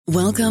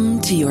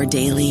Welcome to your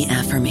daily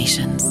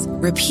affirmations.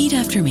 Repeat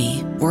after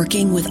me.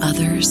 Working with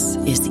others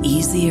is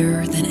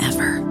easier than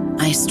ever.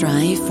 I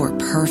strive for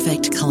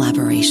perfect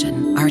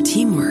collaboration. Our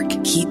teamwork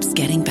keeps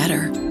getting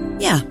better.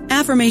 Yeah,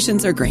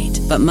 affirmations are great,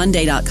 but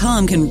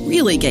Monday.com can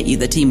really get you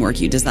the teamwork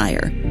you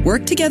desire.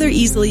 Work together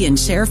easily and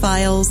share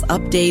files,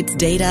 updates,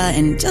 data,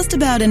 and just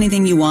about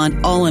anything you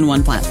want all in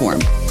one platform.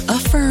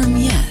 Affirm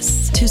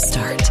yes to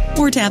start,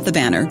 or tap the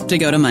banner to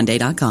go to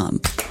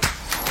Monday.com.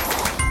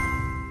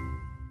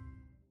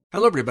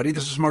 Hello, everybody.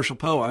 This is Marshall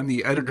Poe. I'm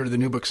the editor of the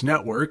New Books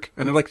Network,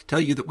 and I'd like to tell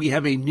you that we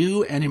have a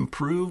new and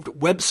improved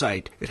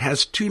website. It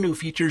has two new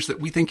features that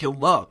we think you'll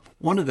love.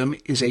 One of them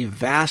is a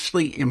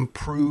vastly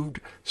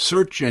improved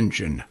search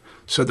engine,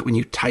 so that when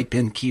you type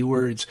in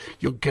keywords,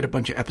 you'll get a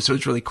bunch of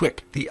episodes really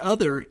quick. The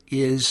other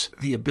is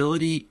the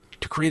ability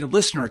to create a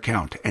listener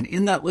account, and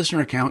in that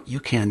listener account,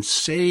 you can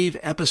save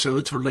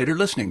episodes for later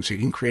listening, so you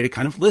can create a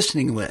kind of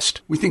listening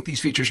list. We think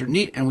these features are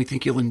neat, and we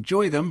think you'll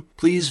enjoy them.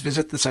 Please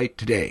visit the site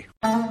today.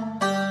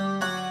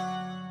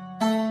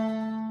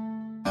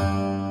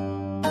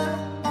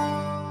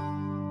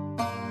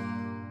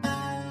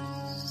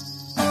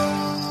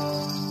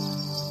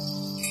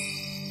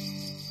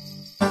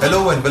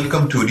 Hello and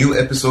welcome to a new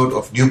episode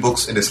of New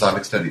Books in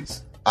Islamic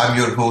Studies. I'm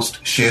your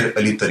host, Sher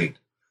Ali Tareen.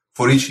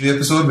 For each new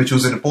episode, we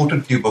choose an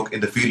important new book in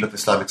the field of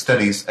Islamic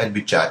studies and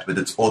we chat with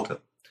its author.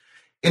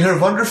 In her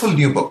wonderful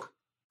new book,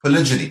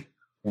 Polygyny,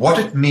 What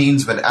It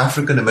Means When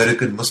African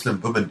American Muslim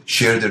Women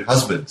Share Their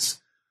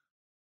Husbands,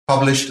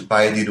 published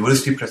by the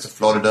University Press of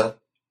Florida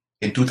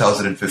in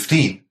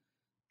 2015,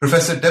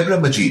 Professor Debra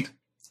Majeed,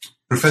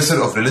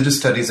 Professor of Religious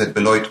Studies at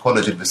Beloit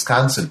College in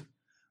Wisconsin,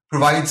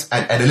 provides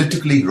an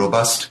analytically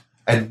robust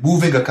and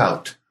moving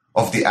account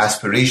of the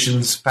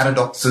aspirations,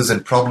 paradoxes,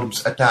 and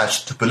problems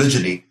attached to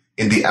polygyny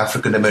in the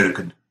African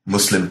American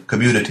Muslim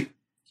community.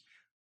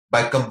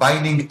 By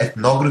combining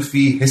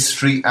ethnography,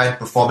 history, and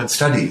performance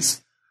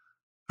studies,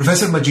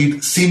 Professor Majeed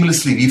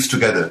seamlessly weaves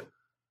together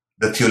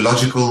the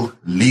theological,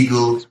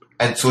 legal,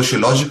 and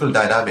sociological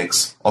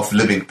dynamics of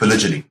living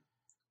polygyny.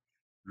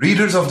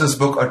 Readers of this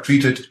book are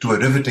treated to a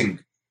riveting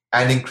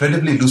and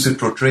incredibly lucid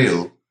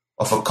portrayal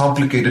of a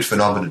complicated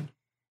phenomenon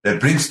that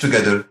brings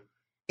together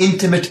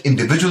intimate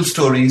individual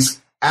stories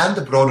and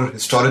the broader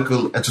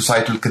historical and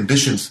societal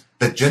conditions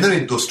that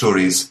generate those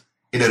stories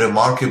in a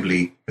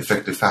remarkably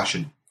effective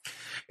fashion.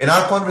 In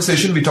our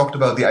conversation, we talked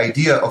about the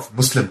idea of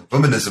Muslim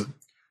Womanism,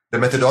 the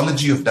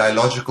methodology of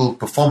dialogical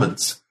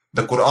performance,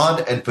 the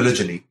Qur'an and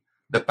polygyny,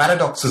 the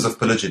paradoxes of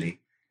polygyny,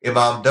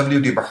 Imam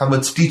W.D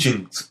Mohammed's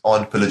teachings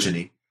on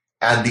polygyny,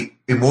 and the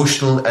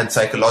emotional and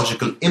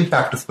psychological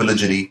impact of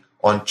polygyny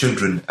on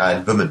children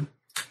and women.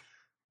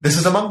 This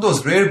is among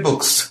those rare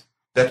books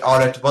that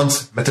are at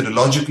once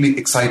methodologically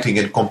exciting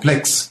and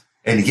complex,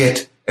 and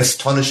yet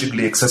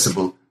astonishingly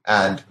accessible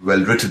and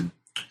well-written.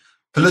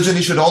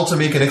 Polygyny should also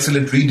make an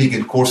excellent reading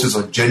in courses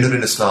on gender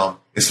in Islam,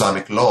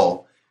 Islamic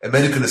law,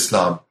 American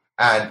Islam,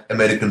 and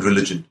American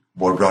religion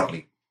more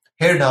broadly.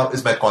 Here now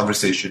is my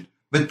conversation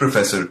with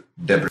Professor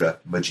Debra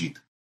Majeed.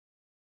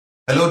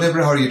 Hello,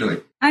 Debra. How are you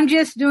doing? I'm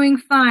just doing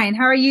fine.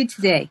 How are you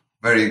today?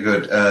 Very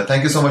good.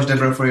 Thank you so much,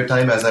 Debra, for your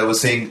time. As I was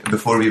saying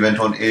before we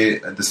went on air,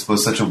 this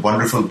was such a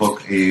wonderful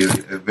book, a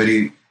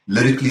very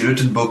lyrically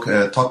written book,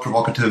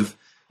 thought-provocative,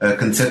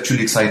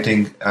 conceptually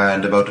exciting,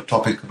 and about a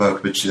topic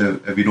about which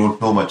we don't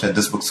know much. And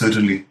this book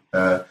certainly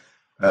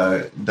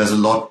does a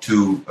lot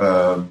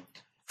to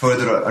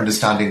further our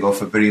understanding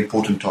of a very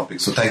important topic.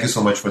 So thank you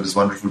so much for this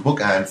wonderful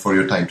book and for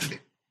your time today.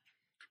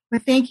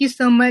 Well, thank you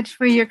so much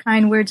for your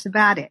kind words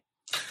about it.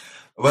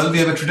 Well, we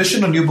have a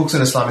tradition on New Books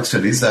in Islamic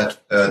Studies that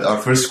our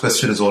first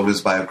question is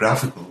always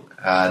biographical.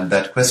 And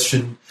that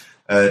question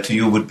to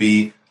you would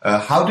be,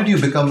 how did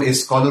you become a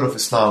scholar of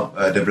Islam?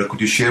 Debra,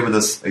 could you share with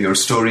us your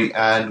story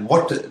and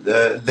what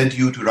led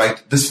you to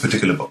write this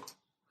particular book?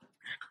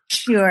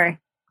 Sure.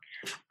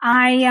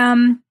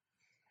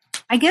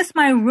 I guess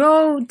my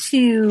road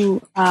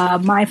to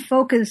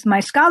my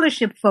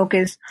scholarship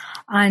focus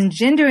on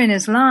gender in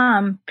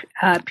Islam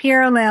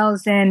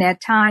parallels and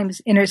at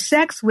times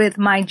intersects with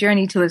my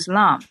journey to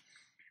Islam.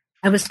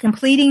 I was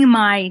completing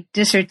my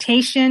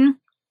dissertation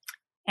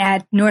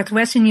at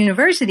Northwestern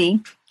University,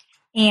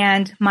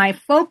 and my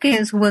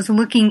focus was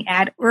looking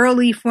at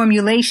early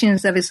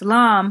formulations of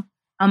Islam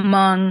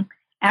among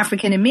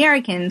African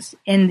Americans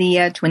in the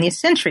 20th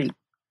century.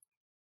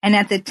 And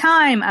at the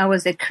time, I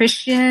was a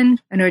Christian,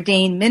 an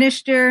ordained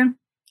minister.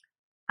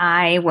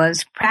 I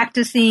was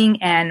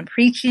practicing and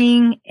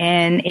preaching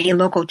in a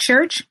local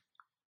church,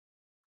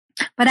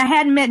 but I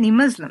hadn't met any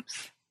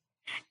Muslims.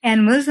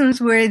 And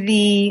Muslims were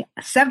the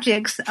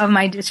subjects of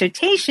my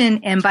dissertation,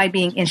 and by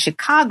being in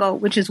Chicago,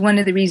 which is one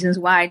of the reasons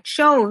why I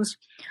chose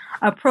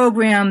a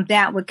program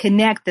that would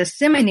connect the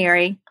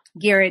seminary,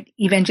 Garrett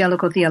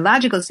Evangelical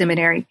Theological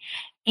Seminary,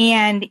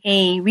 and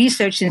a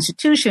research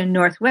institution,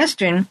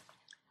 Northwestern,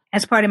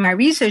 as part of my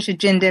research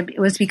agenda, it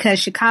was because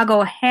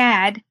Chicago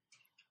had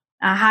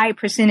a high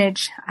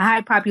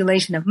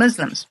population of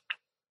Muslims.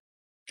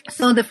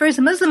 So the first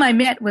Muslim I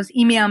met was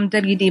Imam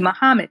W.D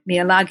Mohammed. May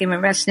Allah give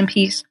him rest in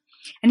peace.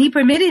 And he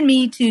permitted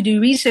me to do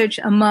research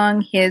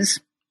among his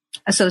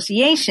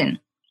association.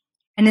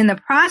 And in the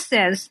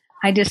process,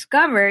 I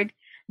discovered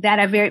that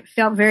I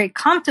felt very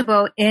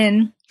comfortable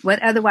in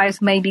what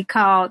otherwise may be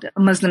called a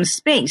Muslim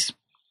space.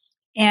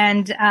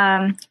 And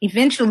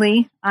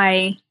eventually,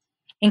 I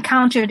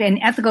encountered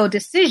an ethical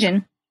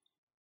decision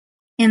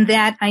in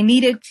that I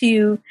needed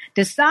to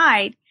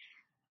decide.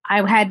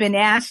 I had been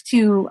asked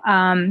to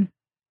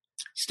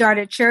start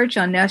a church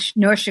on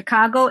North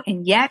Chicago,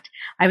 and yet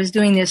I was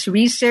doing this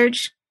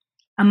research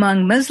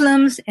among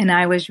Muslims, and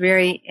I was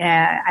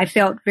I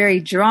felt very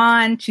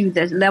drawn to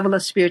the level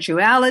of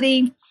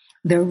spirituality,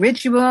 the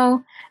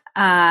ritual,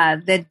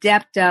 the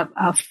depth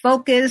of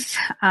focus,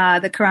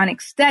 the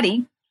Quranic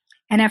study,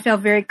 and I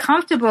felt very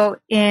comfortable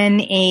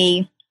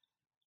within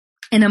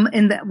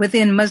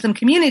Muslim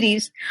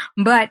communities.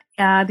 But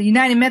the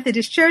United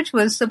Methodist Church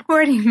was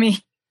supporting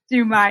me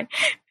through my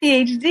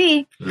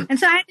PhD, and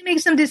so I had to make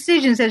some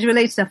decisions as it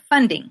relates to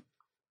funding.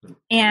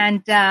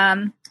 And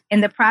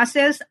in the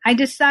process, I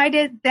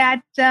decided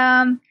that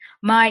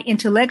my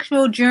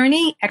intellectual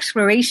journey,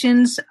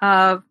 explorations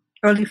of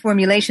early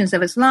formulations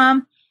of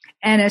Islam,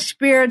 and a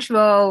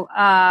spiritual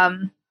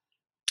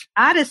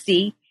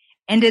odyssey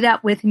ended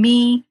up with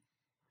me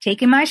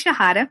taking my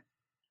Shahada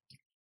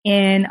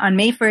on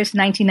May 1st,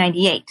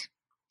 1998.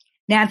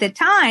 Now, at the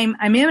time,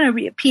 I'm in a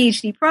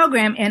PhD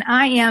program, and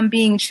I am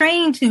being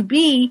trained to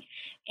be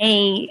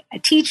a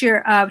teacher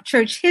of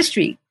church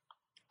history,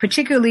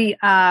 particularly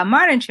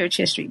modern church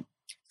history.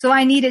 So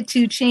I needed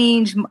to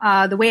change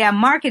the way I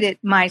marketed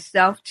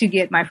myself to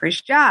get my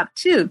first job,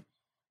 too.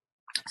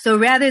 So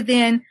rather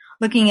than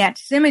looking at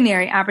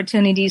seminary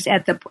opportunities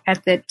at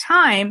the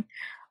time,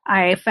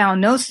 I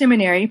found no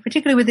seminary,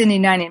 particularly within the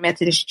United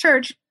Methodist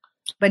Church,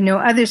 but no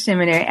other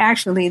seminary,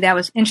 actually, that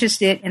was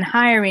interested in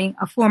hiring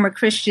a former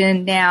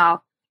Christian,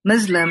 now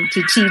Muslim,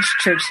 to teach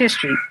church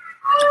history.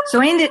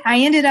 So I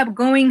ended up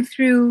going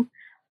through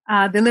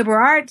the liberal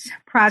arts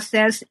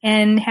process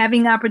and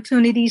having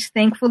opportunities,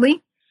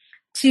 thankfully,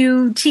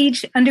 to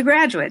teach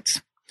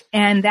undergraduates.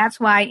 And that's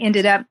why I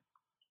ended up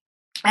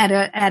at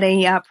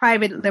a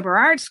private liberal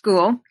arts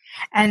school.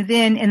 And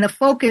then in the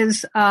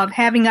focus of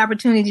having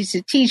opportunities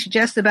to teach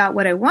just about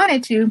what I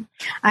wanted to,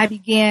 I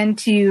began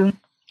to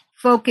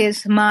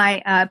focus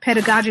my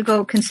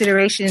pedagogical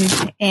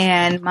considerations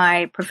and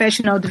my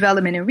professional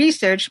development and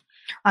research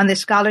on the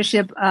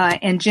scholarship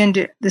and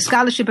gender, the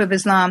scholarship of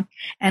Islam,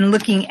 and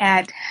looking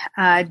at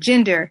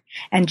gender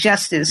and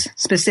justice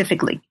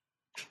specifically.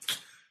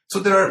 So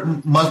there are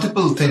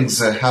multiple things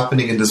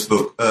happening in this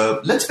book.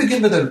 Let's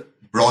begin with a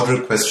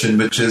broader question,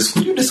 which is,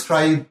 could you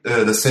describe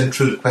the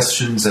central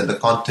questions and the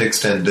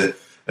context and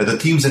the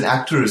themes and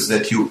actors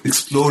that you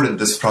explore in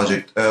this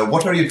project?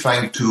 What are you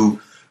trying to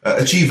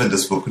achieve in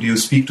this book? Could you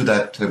speak to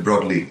that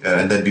broadly,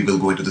 and then we will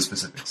go into the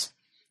specifics?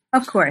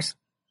 Of course.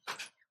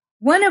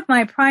 One of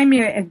my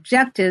primary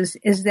objectives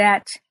is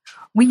that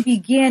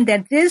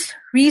this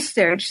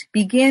research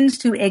begins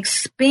to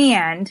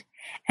expand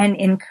and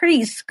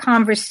increase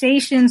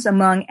conversations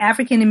among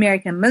African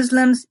American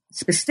Muslims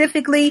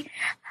specifically,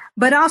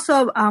 but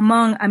also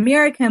among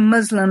American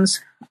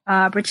Muslims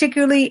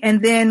particularly,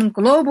 and then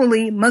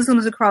globally,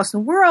 Muslims across the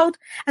world,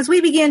 as we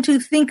begin to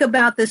think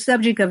about the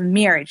subject of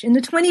marriage. In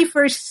the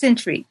 21st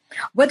century,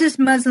 what does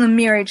Muslim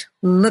marriage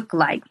look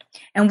like?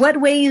 And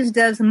what ways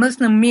does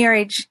Muslim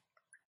marriage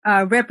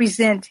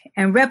represent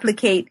and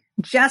replicate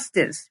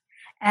justice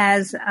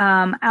as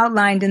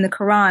outlined in the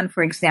Quran,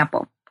 for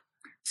example?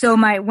 So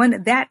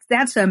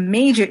that's a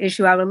major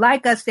issue. I would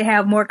like us to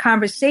have more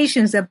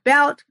conversations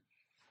about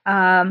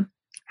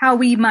how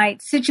we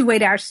might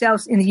situate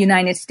ourselves in the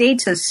United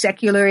States, a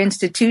secular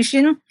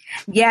institution,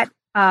 yet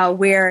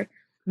where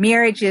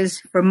marriage is,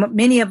 for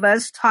many of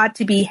us, taught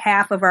to be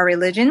half of our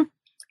religion,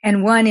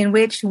 and one in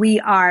which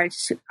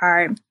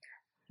the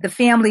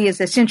family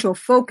is a central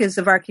focus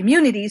of our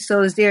community.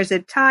 So there's a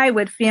tie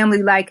with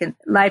family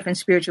life and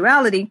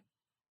spirituality,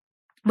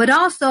 but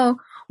also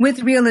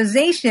with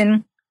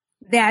realization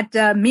that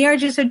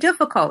marriages are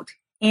difficult,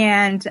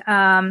 and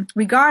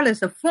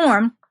regardless of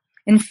form,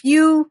 and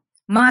few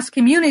mosque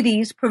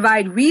communities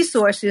provide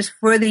resources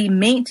for the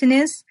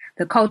maintenance,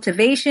 the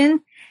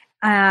cultivation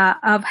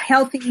of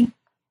healthy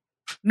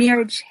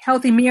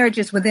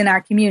marriages within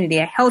our community,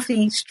 a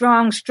healthy,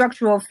 strong,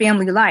 structural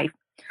family life.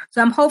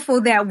 So I'm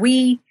hopeful that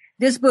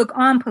this book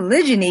on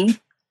polygyny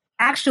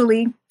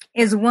actually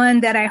is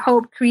one that I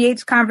hope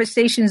creates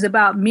conversations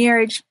about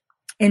marriage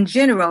in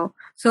general,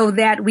 so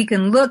that we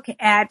can look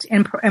at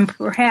and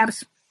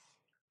perhaps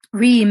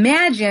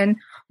reimagine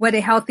what a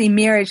healthy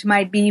marriage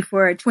might be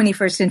for a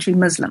 21st century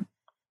Muslim.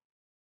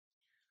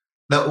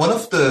 Now, one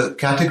of the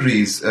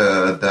categories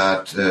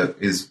that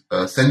is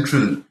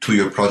central to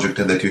your project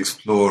and that you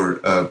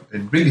explore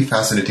in really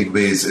fascinating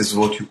ways is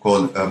what you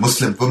call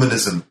Muslim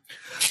Womanism.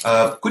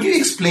 Could you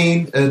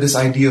explain this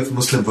idea of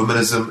Muslim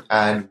Womanism,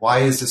 and why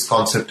is this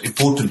concept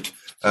important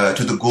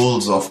to the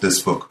goals of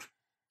this book?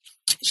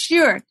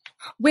 Sure.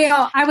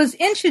 Well, I was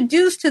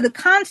introduced to the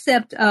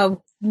concept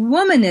of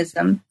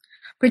womanism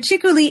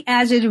particularly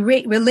as it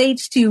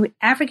relates to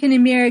African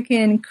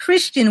American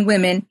Christian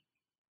women,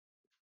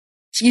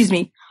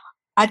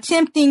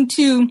 attempting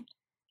to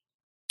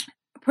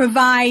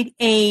provide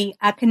a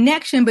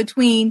connection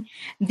between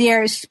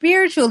their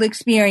spiritual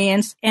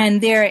experience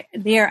and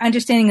their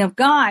understanding of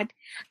God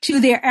to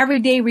their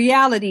everyday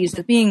realities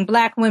of being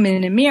Black women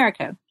in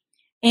America.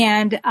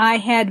 And I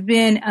had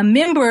been a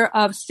member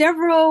of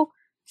several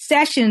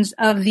sessions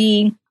of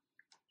the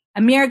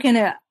American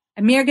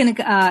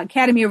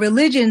Academy of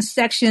Religion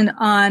section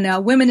on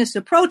womanist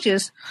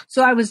approaches.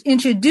 So I was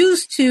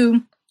introduced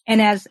to,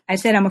 and as I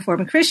said, I'm a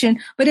former Christian,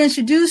 but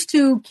introduced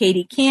to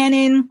Katie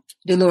Cannon,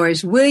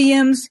 Dolores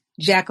Williams,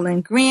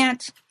 Jacqueline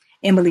Grant,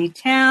 Emily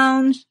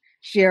Towns,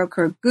 Cheryl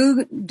Kirk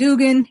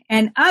Dugan,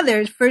 and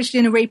others, first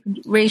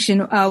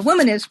generation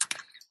womanists,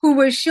 who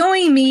were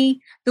showing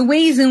me the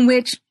ways in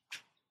which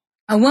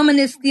a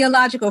womanist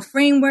theological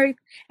framework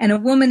and a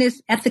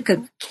womanist ethic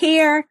of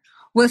care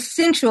was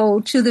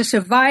central to the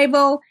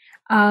survival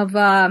of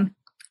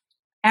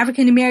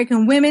African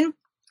American women.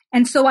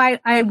 And so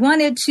I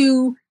wanted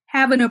to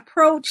have an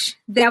approach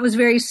that was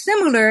very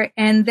similar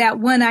and that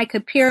one I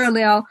could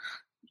parallel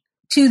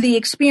to the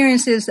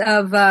experiences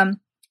of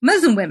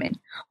Muslim women.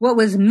 What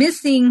was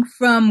missing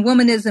from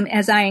womanism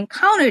as I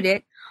encountered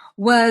it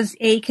was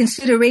a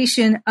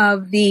consideration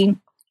of the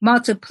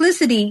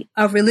multiplicity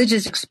of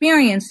religious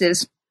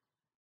experiences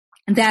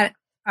that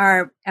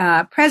are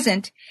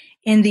present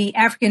in the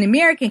African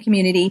American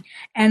community,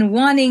 and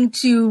wanting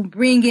to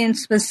bring in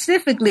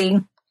specifically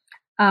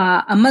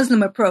a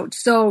Muslim approach.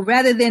 So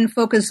rather than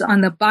focus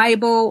on the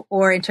Bible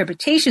or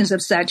interpretations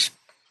of such,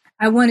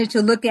 I wanted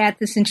to look at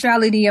the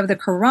centrality of the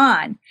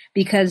Qur'an,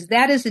 because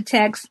that is a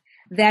text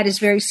that is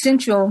very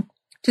central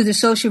to the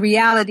social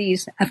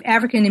realities of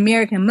African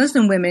American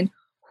Muslim women,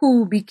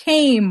 who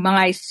became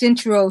my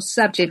central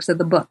subjects of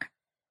the book.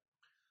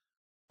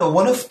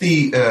 One of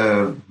the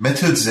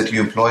methods that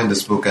you employ in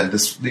this book, and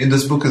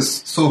this book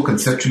is so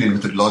conceptually and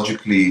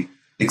methodologically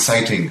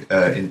exciting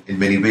in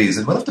many ways,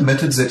 and one of the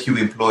methods that you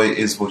employ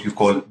is what you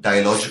call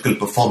dialogical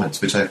performance,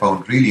 which I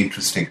found really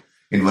interesting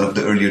in one of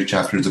the earlier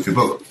chapters of your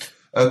book.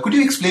 Could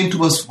you explain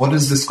to us what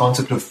is this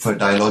concept of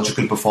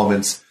dialogical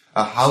performance,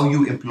 how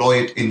you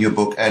employ it in your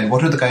book, and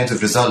what are the kinds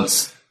of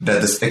results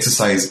that this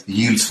exercise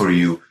yields for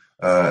you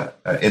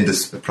in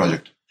this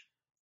project?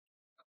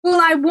 Well,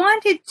 I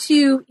wanted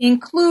to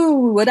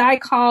include what I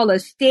call a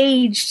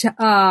staged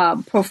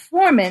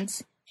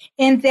performance,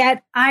 in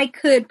that I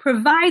could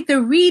provide the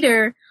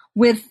reader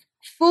with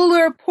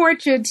fuller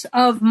portraits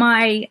of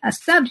my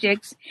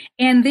subjects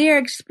and their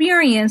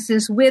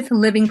experiences with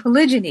living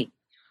polygyny.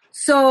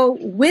 So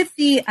with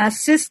the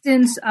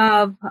assistance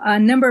of a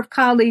number of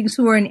colleagues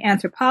who are in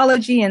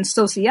anthropology and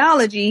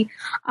sociology,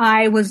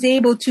 I was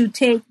able to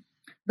take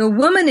the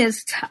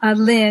womanist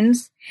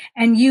lens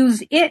and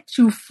use it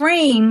to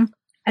frame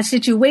a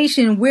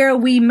situation where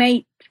we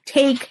may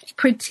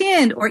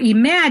pretend or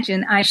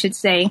imagine, I should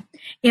say,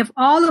 if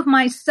all of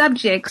my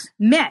subjects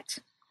met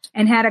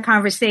and had a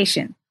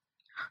conversation.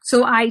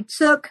 So I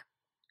took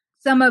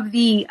some of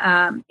the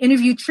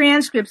interview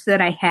transcripts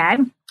that I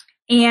had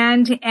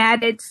and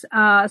added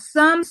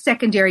some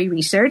secondary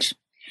research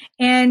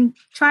and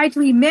tried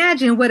to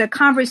imagine what a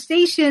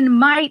conversation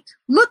might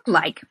look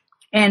like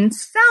and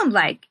sound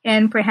like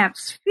and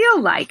perhaps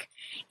feel like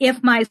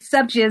if my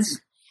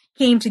subjects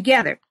came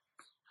together.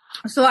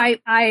 So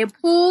I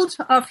pulled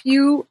a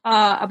few,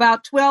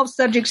 about 12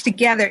 subjects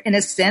together in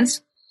a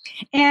sense,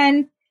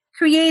 and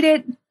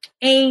created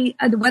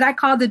what I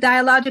call the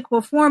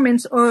dialogical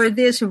performance, or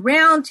this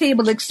round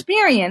table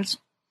experience.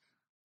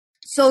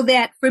 So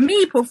that for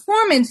me,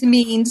 performance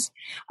means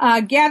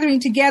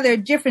gathering together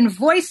different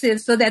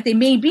voices so that they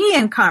may be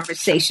in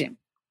conversation.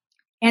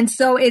 And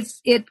so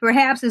it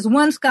perhaps, as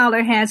one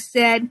scholar has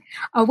said,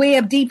 a way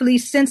of deeply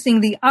sensing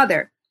the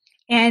other.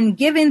 And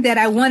given that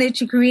I wanted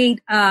to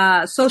create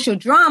social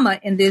drama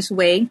in this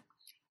way,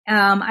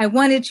 I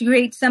wanted to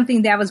create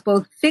something that was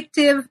both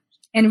fictive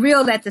and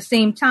real at the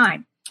same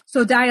time.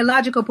 So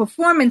dialogical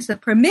performance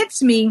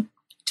permits me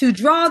to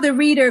draw the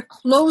reader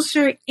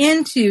closer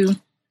into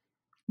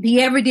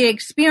the everyday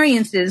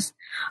experiences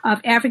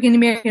of African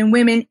American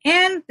women,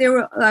 and there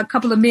were a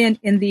couple of men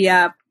in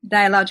the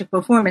dialogical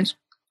performance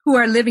who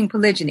are living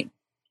polygyny.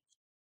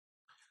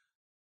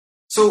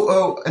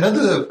 So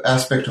another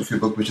aspect of your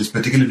book, which is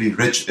particularly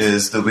rich,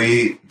 is the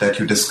way that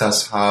you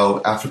discuss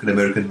how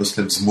African-American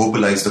Muslims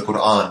mobilize the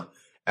Qur'an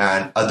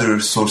and other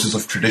sources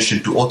of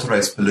tradition to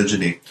authorize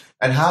polygyny,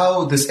 and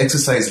how this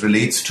exercise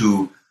relates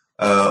to,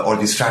 or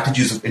the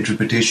strategies of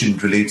interpretation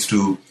relates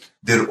to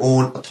their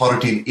own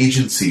authority and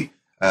agency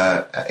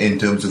in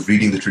terms of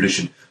reading the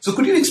tradition. So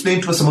could you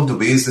explain to us some of the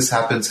ways this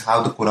happens,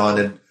 how the Qur'an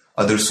and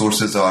other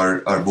sources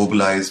are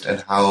mobilized,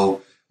 and how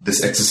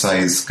this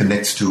exercise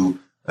connects to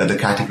the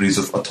categories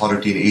of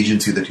authority and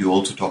agency that you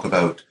also talk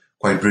about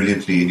quite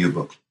brilliantly in your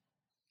book?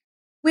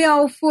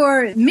 Well,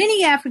 for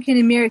many African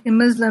American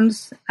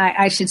Muslims,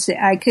 I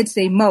could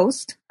say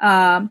most,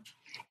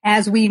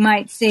 as we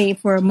might say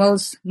for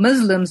most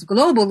Muslims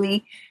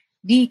globally,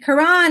 The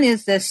Quran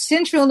is the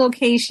central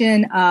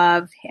location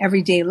of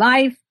everyday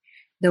life,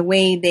 the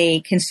way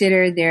they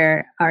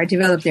consider or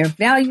develop their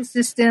value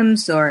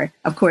systems or,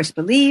 of course,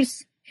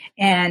 beliefs,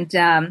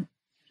 and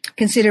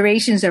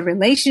considerations of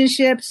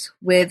relationships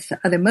with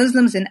other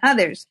Muslims and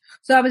others.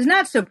 So I was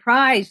not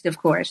surprised, of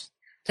course,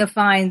 to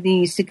find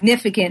the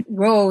significant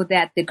role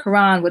that the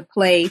Quran would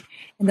play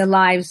in the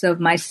lives of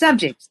my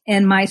subjects.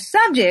 And my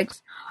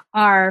subjects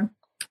are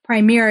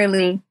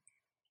primarily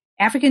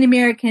African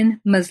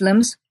American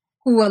Muslims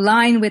who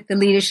align with the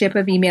leadership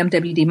of Imam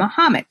W.D.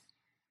 Mohammed.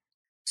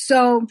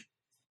 So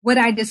what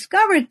I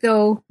discovered,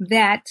 though,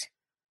 that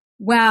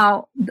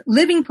while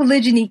living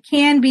polygyny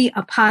can be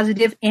a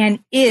positive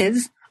and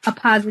is a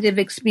positive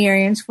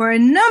experience for a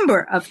number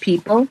of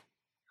people,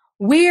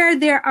 where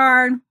there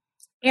are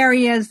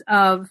areas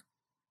of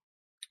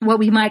what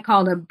we might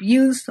call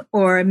abuse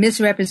or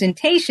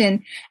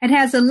misrepresentation, it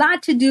has a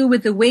lot to do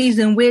with the ways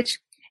in which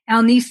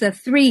Al-Nisa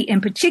 3 in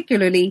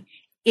particularly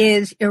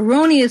is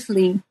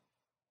erroneously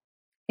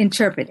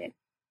interpreted.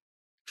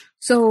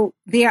 So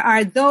there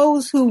are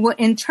those who will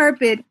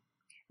interpret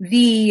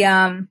the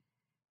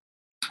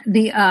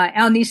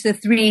Al-Nisa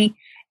 3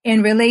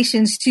 in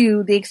relations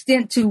to the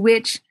extent to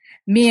which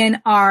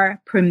men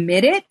are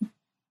permitted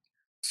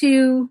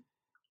to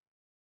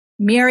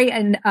marry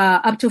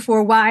up to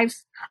 4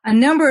 wives. A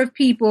number of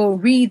people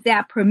read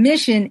that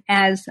permission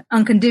as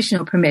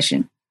unconditional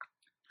permission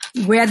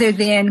rather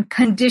than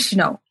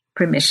conditional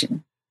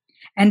permission.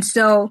 And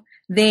so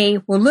they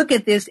will look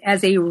at this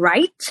as a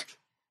right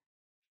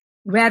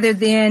rather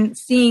than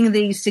seeing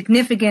the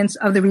significance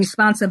of the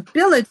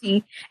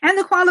responsibility and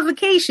the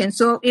qualification.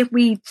 So if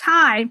we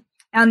tie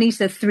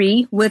Al-Nisa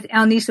 3 with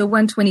Al-Nisa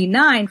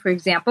 129, for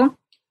example,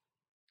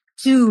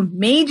 to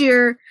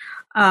major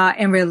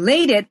and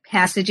related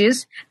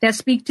passages that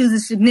speak to the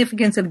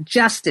significance of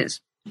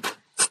justice.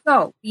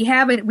 So we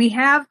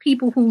have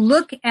people who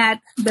look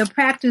at the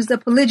practice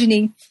of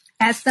polygyny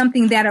as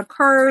something that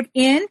occurred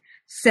in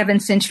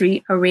 7th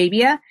century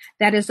Arabia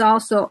that is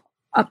also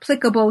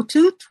applicable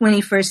to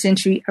 21st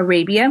century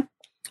Arabia.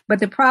 But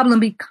the problem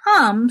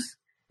becomes,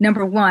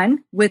 number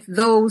one, with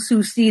those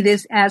who see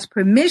this as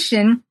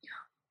permission,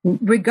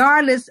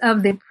 regardless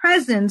of the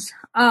presence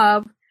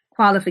of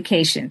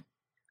qualification.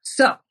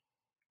 So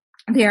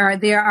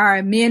there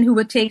are men who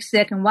would take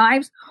second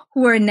wives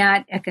who are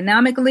not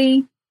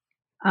economically,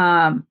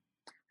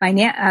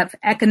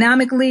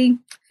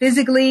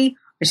 physically,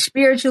 or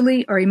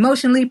spiritually, or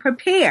emotionally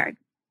prepared.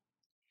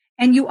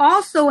 And you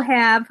also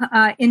have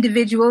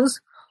individuals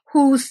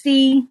who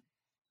see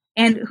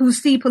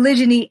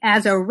polygyny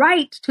as a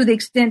right to the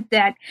extent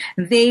that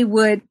they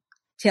would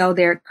tell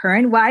their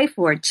current wife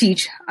or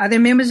teach other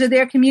members of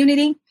their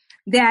community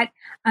that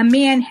a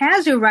man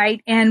has a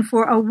right, and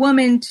for a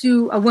woman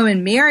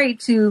married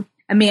to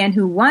a man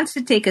who wants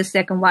to take a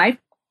second wife,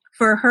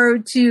 for her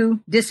to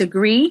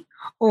disagree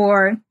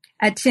or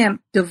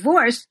attempt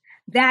divorce,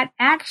 that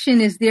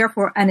action is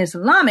therefore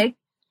un-Islamic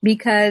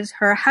because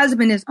her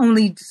husband is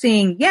only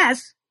saying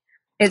yes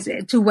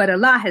to what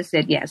Allah has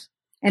said yes.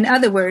 In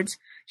other words,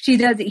 she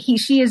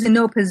is in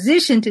no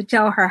position to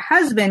tell her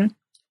husband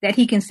that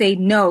he can say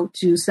no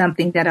to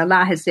something that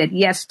Allah has said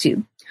yes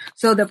to.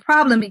 So the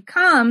problem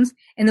becomes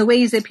in the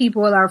ways that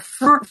people are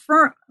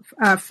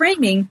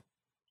framing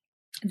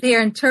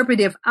their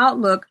interpretive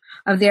outlook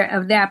of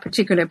that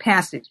particular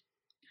passage.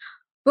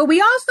 But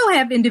we also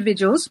have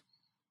individuals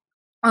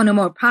on a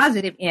more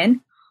positive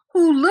end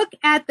who look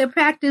at the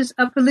practice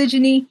of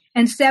polygyny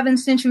in 7th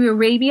century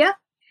Arabia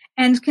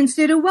and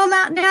consider, well,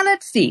 now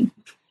let's see.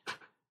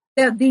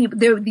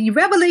 The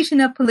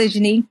revelation of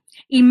polygyny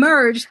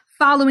emerged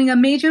following a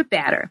major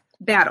battle,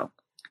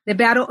 the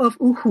Battle of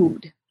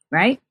Uhud,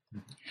 right?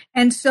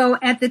 And so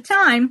at the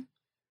time,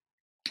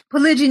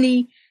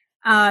 polygyny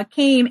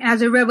came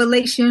as a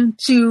revelation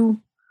or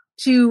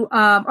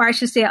I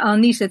should say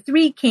Al-Nisa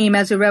 3 came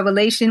as a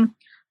revelation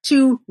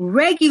to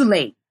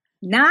regulate,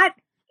 not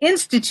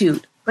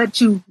institute, but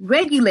to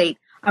regulate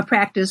a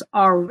practice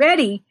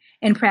already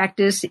in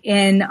practice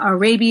in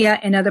Arabia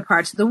and other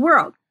parts of the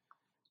world.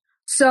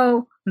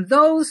 So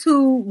those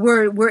who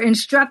were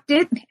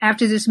instructed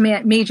after this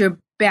major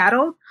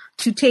battle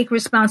to take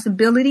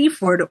responsibility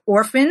for the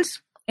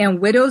orphans and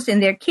widows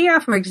in their care,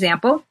 for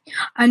example,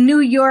 a New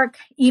York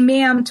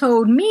imam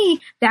told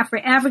me that for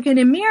African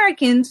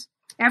American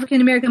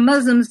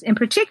Muslims in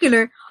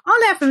particular,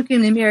 all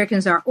African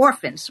Americans are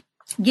orphans,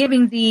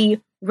 giving the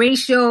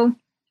racial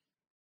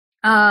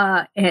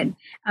and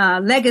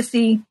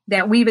legacy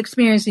that we've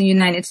experienced in the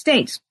United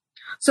States.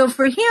 So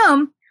for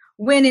him,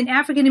 when an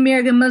African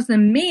American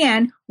Muslim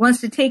man wants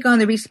to take on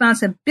the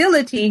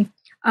responsibility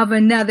of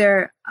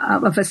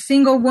of a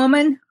single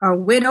woman or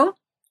widow,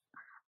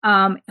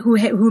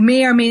 who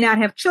may or may not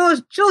have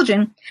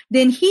children,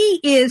 then he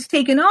is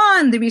taking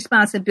on the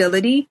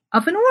responsibility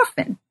of an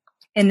orphan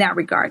in that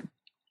regard.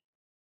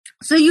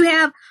 So you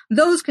have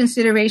those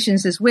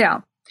considerations as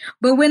well.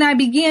 But when I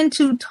begin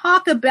to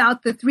talk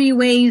about the 3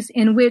 ways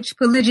in which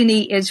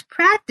polygyny is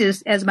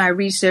practiced, as my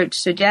research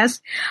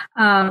suggests,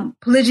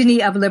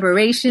 polygyny of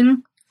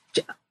liberation,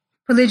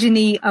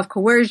 polygyny of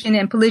coercion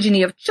and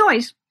polygyny of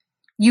choice,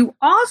 you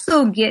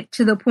also get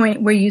to the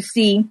point where you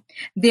see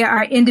there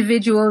are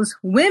individuals,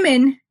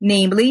 women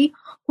namely,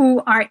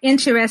 who are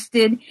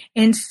interested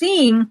in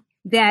seeing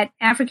that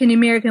African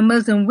American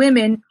Muslim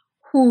women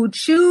who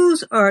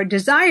choose or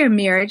desire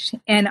marriage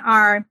and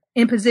are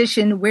in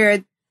position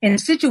where and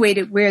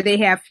situated where they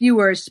have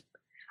fewer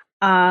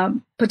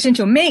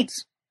potential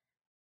mates,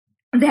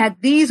 that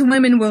these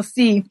women will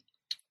see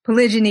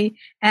polygyny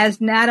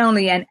as not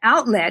only an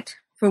outlet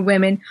for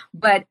women,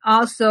 but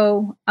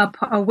also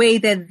a way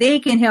that they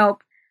can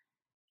help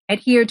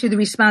adhere to the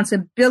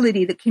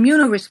responsibility, the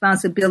communal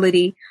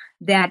responsibility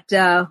that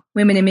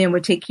women and men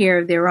would take care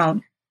of their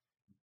own.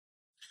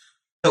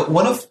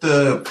 One of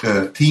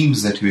the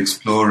themes that you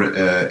explore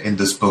in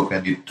this book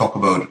and you talk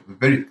about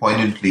very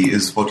poignantly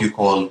is what you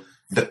call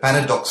the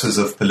paradoxes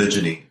of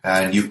polygyny.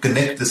 And you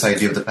connect this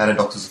idea of the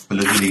paradoxes of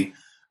polygyny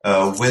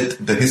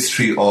with the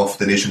history of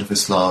the Nation of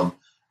Islam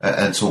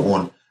and so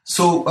on.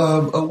 So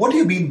what do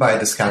you mean by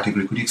this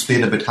category? Could you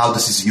explain a bit how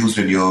this is used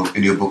in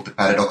your book, The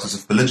Paradoxes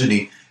of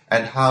Polygyny,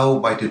 and how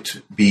might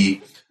it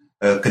be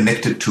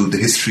connected to the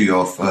history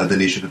of the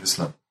Nation of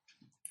Islam?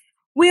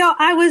 Well,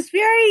 I was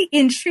very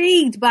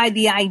intrigued by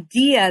the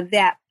idea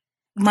that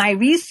my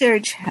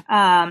research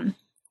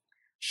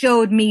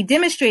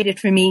demonstrated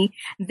for me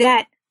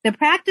that the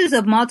practice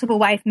of multiple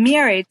wife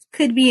marriage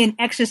could be an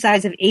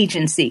exercise of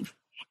agency.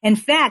 In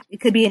fact, it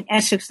could be an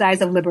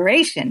exercise of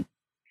liberation.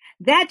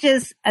 That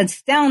just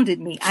astounded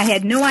me. I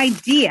had no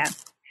idea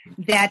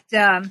that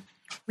I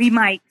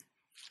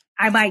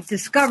might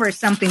discover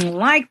something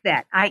like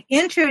that. I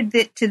entered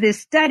to this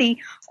study,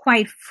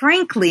 quite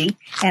frankly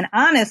and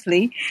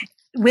honestly,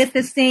 with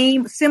the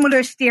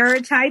similar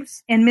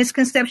stereotypes and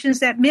misconceptions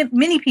that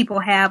many people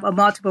have of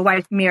multiple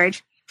wife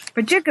marriage.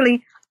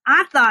 Particularly,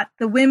 I thought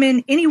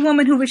any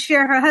woman who would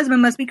share her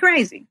husband must be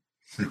crazy,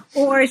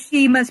 or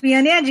she must be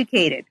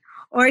uneducated,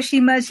 or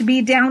she must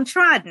be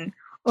downtrodden,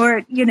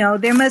 or,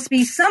 there must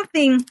be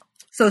something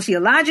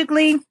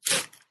sociologically,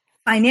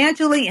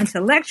 financially,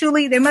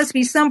 intellectually, there must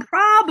be some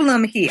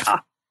problem here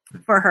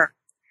for her.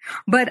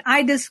 But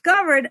I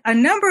discovered a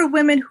number of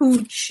women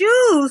who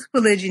choose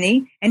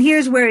polygyny, and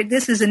here's where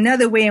this is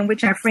another way in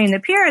which I frame the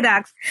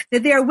paradox,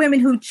 that there are women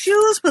who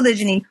choose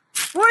polygyny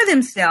for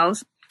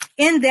themselves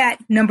in that,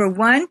 number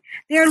one,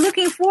 they're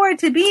looking forward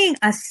to being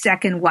a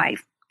second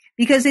wife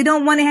because they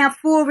don't want to have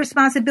full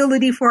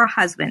responsibility for a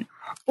husband,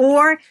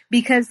 or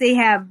because they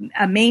have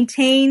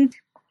maintained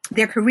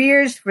their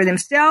careers for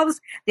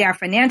themselves, they are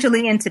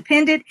financially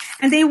independent,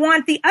 and they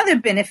want the other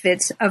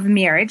benefits of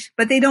marriage,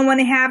 but they don't want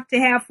to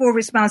have full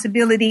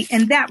responsibility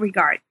in that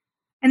regard.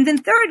 And then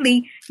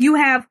thirdly, you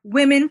have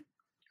women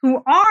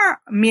who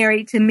are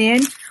married to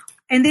men,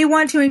 and they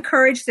want to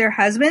encourage their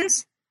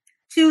husbands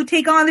to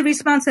take on the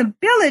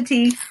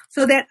responsibility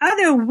so that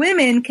other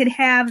women could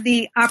have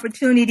the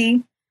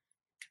opportunity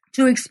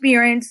to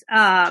experience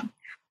a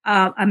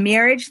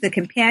marriage, the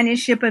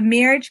companionship of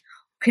marriage,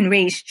 can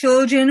raise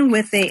children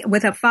with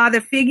a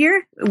father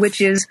figure,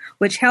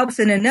 which helps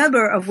in a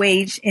number of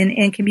ways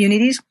in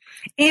communities,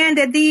 and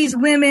that these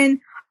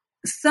women,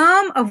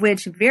 some of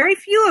which, very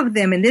few of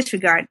them in this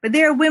regard, but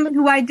there are women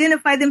who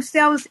identify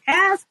themselves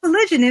as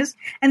polygynists,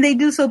 and they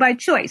do so by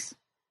choice.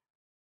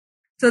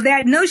 So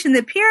that notion,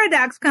 the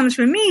paradox comes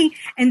from me,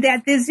 and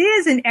that this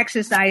is an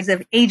exercise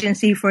of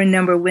agency for a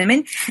number of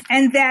women,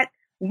 and that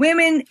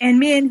women and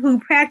men who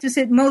practice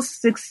it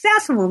most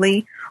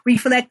successfully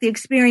reflect the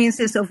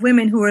experiences of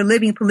women who are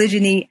living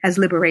polygyny as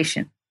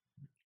liberation.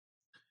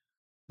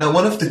 Now,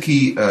 one of the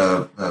key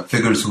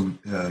figures whom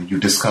you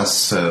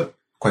discuss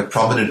quite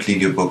prominently in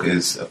your book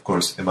is, of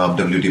course, Imam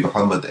W.D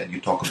Mohammed, and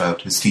you talk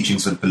about his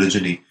teachings on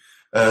polygyny.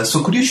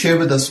 So could you share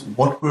with us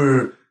what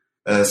were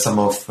some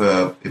of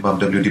Imam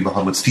W.D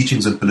Mohammed's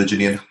teachings on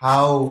polygyny, and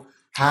how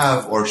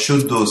have or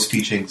should those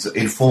teachings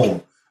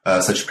inform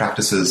such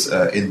practices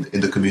in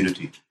the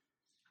community?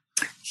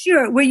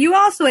 Sure. Well, you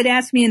also had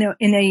asked me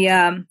in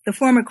the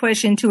former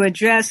question to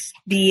address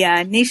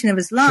the Nation of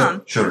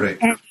Islam. Sure, right.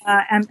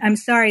 And I'm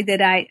sorry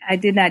that I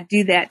did not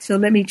do that. So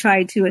let me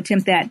try to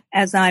attempt that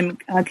as I'm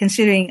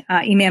considering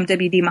Imam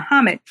W.D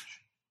Mohammed.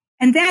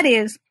 And that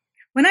is,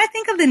 when I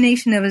think of the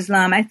Nation of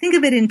Islam, I think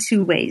of it in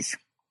two ways.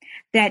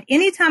 That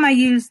anytime I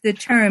use the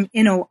term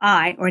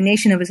NOI, or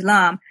Nation of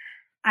Islam,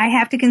 I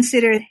have to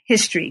consider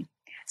history.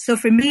 So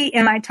for me,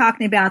 am I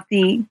talking about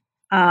the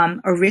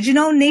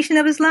original Nation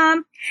of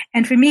Islam?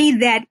 And for me,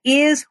 that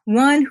is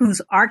one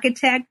whose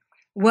architect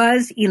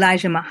was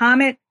Elijah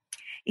Muhammad.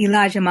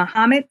 Elijah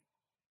Muhammad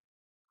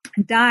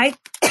died,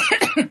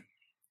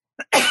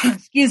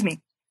 excuse me,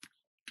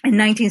 in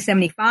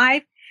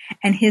 1975,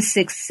 and his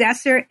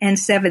successor and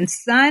seventh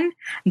son,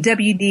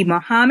 W.D.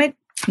 Mohammed,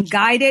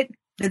 guided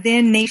the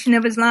then Nation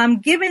of Islam,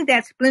 given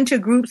that splinter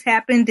groups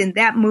happened in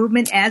that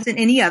movement as in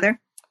any other.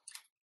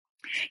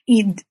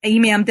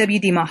 Imam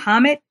W.D.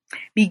 Mohammed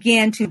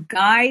began to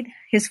guide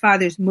his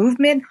father's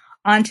movement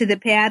onto the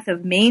path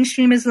of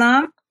mainstream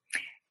Islam.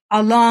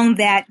 Along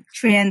that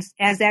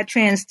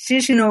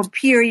transitional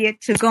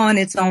period took on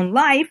its own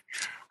life,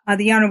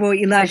 the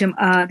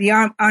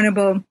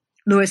Honorable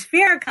Louis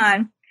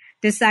Farrakhan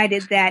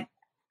decided that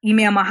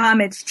Imam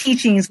Muhammad's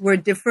teachings were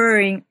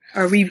deferring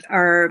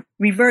or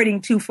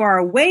reverting too far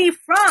away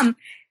from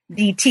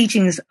the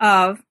teachings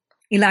of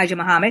Elijah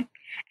Muhammad.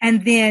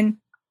 And then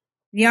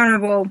the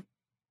Honorable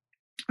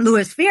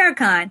Louis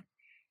Farrakhan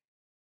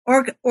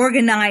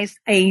organized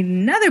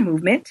another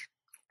movement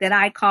that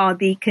I call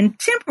the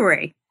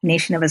Contemporary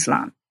Nation of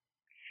Islam.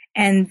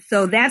 And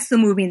so that's the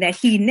movement that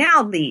he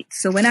now leads.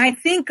 So when I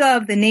think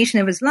of the Nation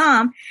of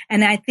Islam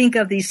and I think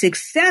of the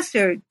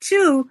successor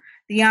to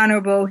the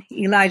Honorable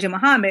Elijah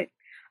Muhammad,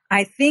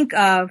 I think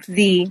of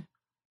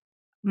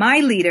my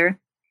leader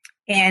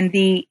and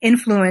the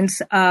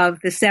influence of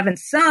the seventh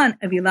son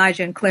of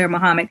Elijah and Claire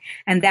Muhammad,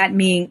 and that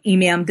being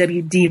Imam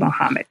W.D.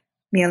 Mohammed.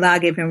 May Allah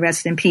give him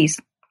rest in peace.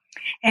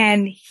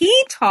 And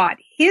he taught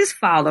his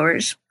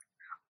followers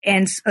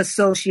and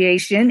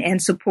association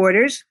and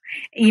supporters.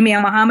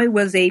 Imam Muhammad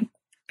was a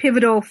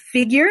pivotal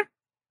figure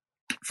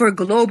for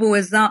global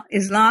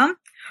Islam,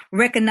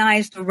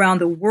 recognized around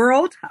the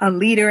world, a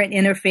leader in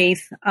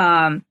interfaith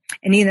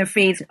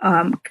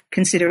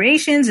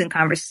considerations and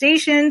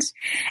conversations,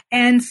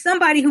 and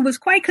somebody who was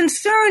quite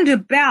concerned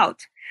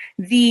about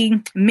the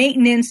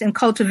maintenance and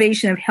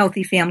cultivation of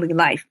healthy family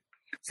life.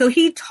 So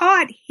he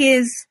taught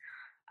his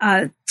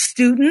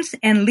students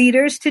and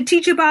leaders to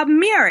teach about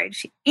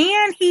marriage,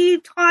 and he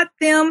taught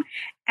them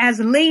as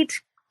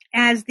late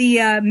as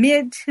the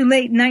mid to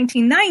late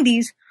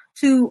 1990s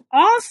to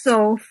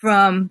also,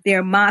 from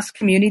their mosque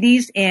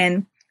communities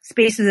and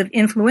spaces of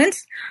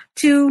influence,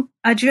 to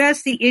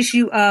address the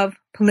issue of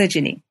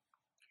polygyny.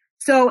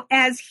 So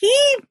as he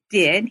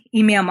did,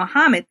 Imam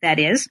Muhammad, that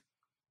is,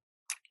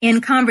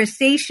 in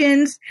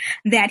conversations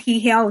that he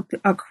held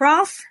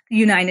across the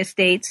United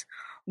States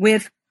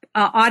with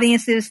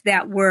audiences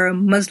that were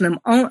Muslim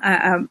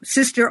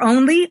sister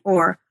only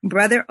or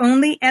brother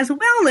only, as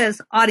well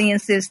as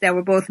audiences that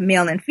were both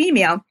male and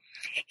female,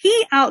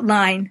 he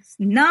outlined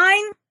 9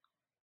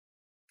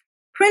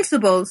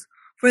 principles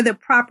for the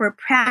proper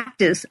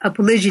practice of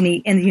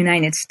polygyny in the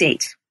United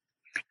States.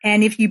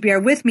 And if you bear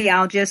with me,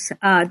 I'll just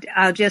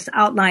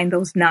outline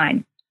those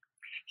 9.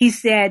 He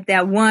said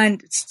that one,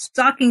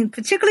 talking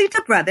particularly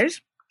to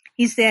brothers,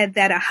 he said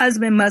that a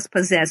husband must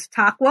possess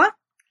taqwa,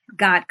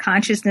 God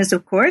consciousness,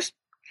 of course,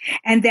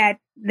 and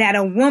that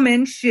a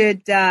woman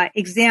should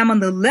examine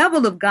the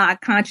level of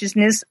God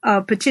consciousness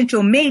of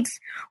potential mates,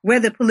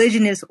 whether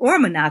polygynous or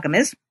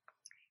monogamous.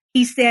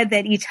 He said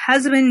that each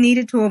husband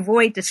needed to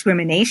avoid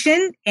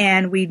discrimination,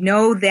 and we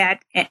know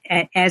that,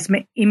 as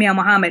Imam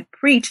Muhammad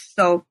preached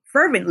so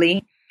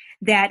fervently,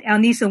 that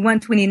Al-Nisa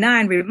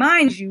 129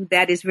 reminds you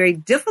that it's very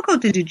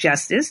difficult to do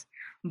justice,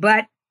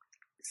 but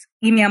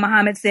Imam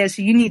Muhammad says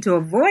you need to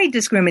avoid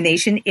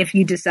discrimination if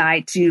you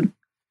decide to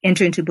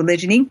enter into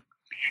polygyny,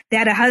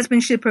 that a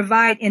husband should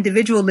provide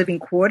individual living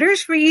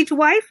quarters for each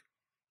wife,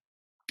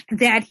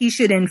 that he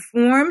should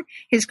inform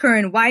his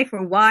current wife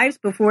or wives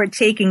before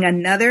taking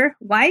another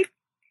wife,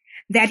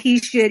 that he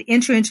should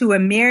enter into a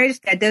marriage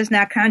that does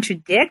not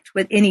contradict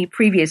with any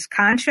previous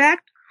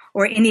contract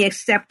or any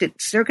accepted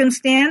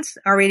circumstance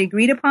already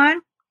agreed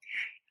upon.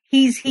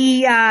 He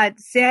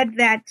said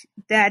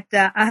that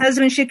a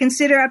husband should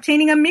consider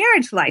obtaining a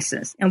marriage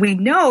license, and we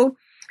know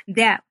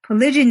that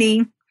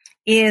polygyny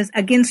is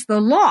against the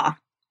law.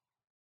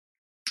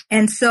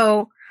 And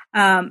so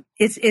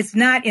it's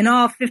not in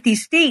all 50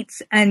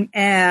 states and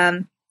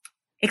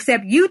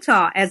except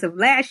Utah as of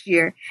last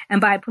year. And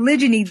by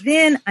polygyny,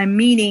 then I'm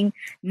meaning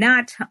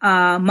not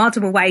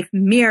multiple wife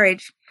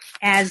marriage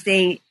as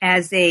a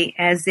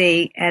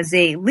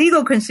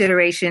legal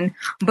consideration,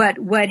 but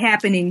what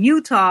happened in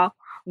Utah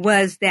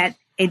was that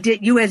a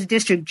U.S.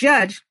 district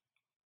judge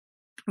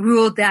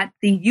ruled that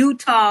the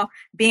Utah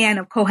ban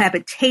of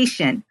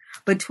cohabitation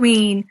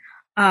between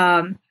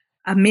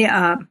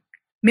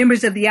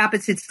members of the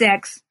opposite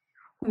sex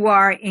who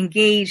are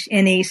engaged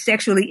in a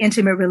sexually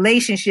intimate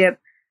relationship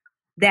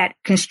that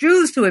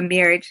construes to a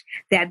marriage,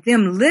 that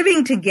them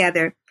living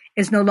together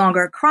is no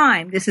longer a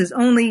crime. This is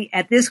only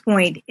at this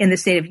point in the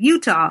state of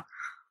Utah,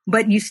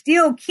 but you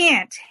still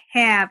can't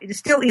have, it is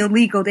still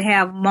illegal to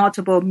have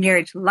multiple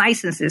marriage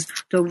licenses.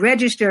 To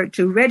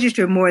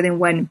register more than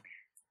one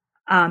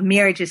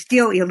marriage is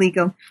still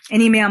illegal.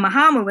 And Imam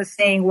Muhammad was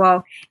saying,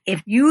 well,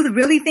 if you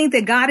really think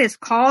that God has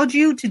called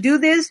you to do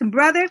this,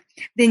 brother,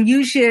 then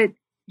you should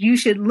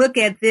look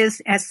at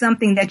this as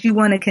something that you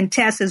want to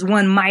contest as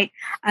one might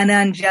an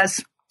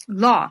unjust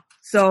law.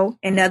 So,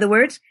 in other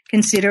words,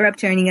 consider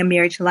obtaining a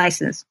marriage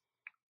license.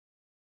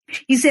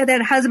 He said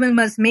that a husband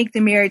must make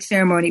the marriage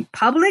ceremony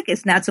public.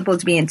 It's not supposed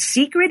to be in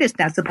secret. It's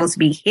not supposed to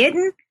be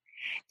hidden.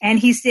 And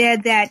he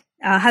said that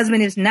a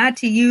husband is not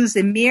to use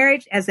the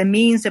marriage as a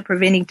means of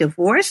preventing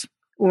divorce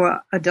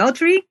or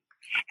adultery.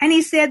 And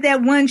he said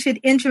that one should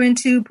enter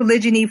into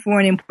polygyny for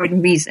an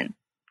important reason.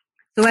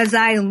 So as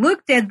I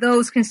looked at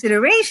those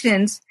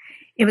considerations,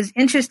 it was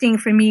interesting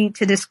for me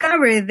to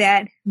discover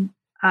that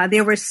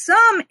there were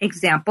some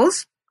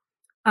examples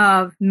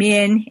of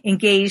men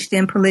engaged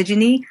in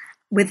polygyny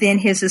within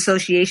his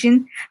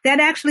association that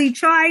actually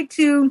tried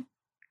to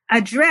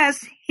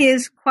address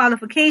his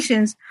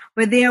qualifications,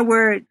 but there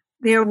were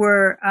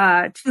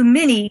too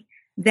many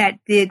that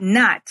did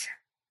not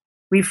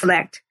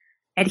reflect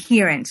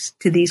adherence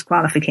to these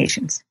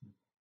qualifications.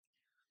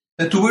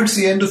 Towards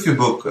the end of your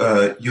book,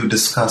 you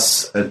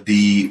discuss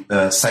the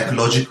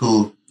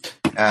psychological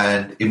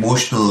and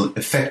emotional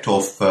effect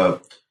of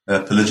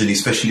polygyny,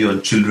 especially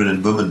on children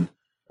and women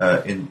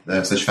in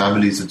such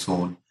families and so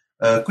on.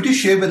 Could you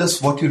share with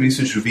us what your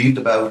research revealed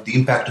about the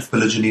impact of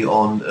polygyny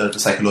on the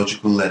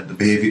psychological and the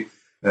behavior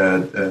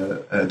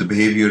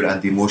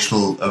and the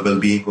emotional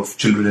well-being of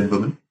children and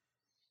women?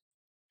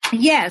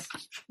 Yes.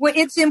 Well,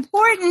 it's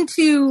important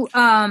to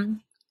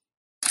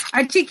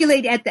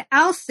articulate at the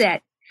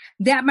outset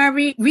that my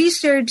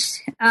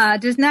research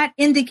does not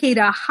indicate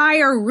a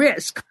higher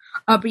risk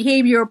of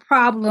behavioral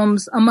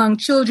problems among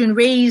children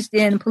raised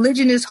in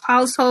polygynous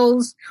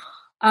households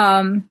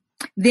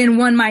than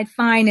one might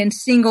find in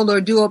single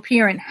or dual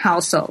parent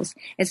households.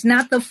 It's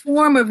not the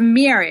form of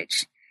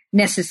marriage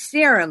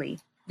necessarily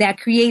that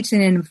creates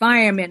an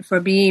environment for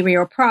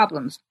behavioral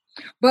problems.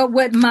 But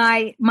what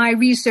my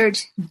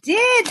research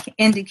did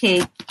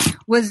indicate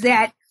was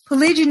that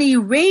polygyny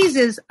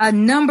raises a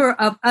number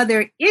of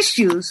other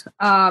issues.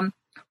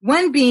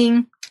 One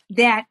being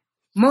that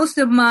most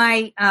of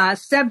my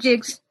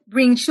subjects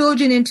bring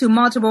children into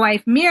multiple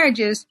wife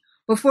marriages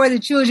before the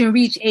children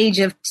reach age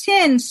of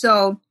 10.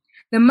 So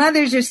the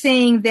mothers are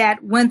saying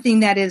that one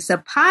thing that is a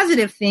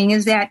positive thing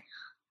is that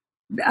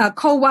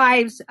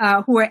co-wives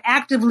who are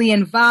actively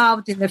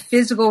involved in the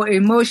physical,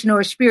 emotional,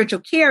 or spiritual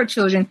care of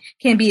children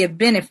can be of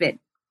benefit.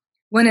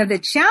 One of the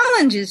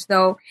challenges,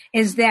 though,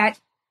 is that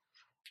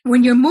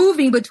when you're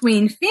moving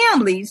between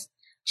families,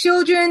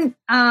 children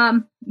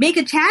make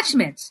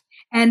attachments,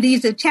 and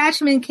these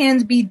attachments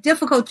can be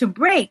difficult to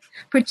break,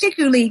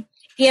 particularly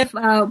if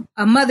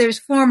a mother's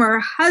former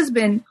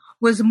husband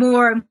was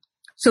more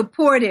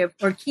supportive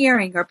or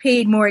caring or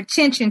paid more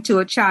attention to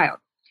a child.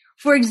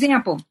 For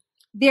example,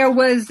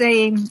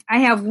 I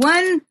have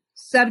one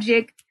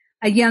subject,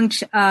 a young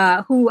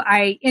who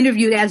I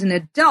interviewed as an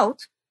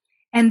adult,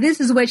 and this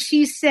is what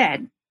she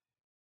said.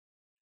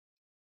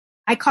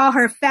 I call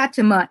her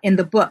Fatima in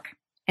the book,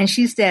 and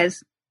she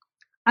says,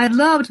 "I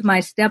loved my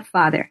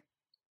stepfather.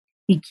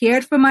 He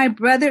cared for my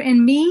brother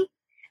and me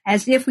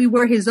as if we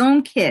were his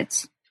own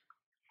kids.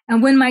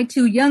 And when my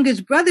two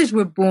youngest brothers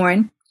were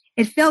born,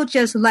 it felt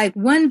just like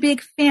one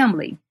big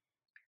family.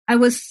 I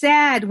was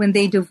sad when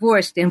they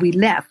divorced and we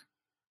left.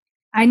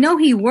 I know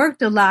he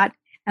worked a lot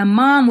and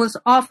Mom was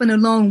often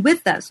alone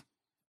with us,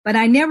 but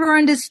I never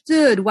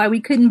understood why we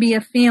couldn't be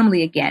a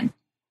family again."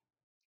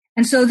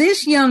 And so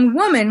this young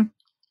woman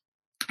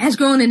has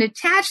grown an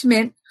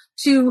attachment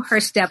to her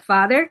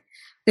stepfather.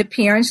 The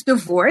parents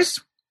divorce.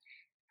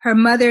 Her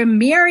mother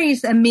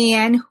marries a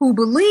man who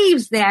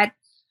believes that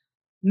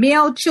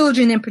male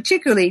children in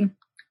particular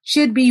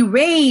should be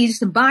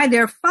raised by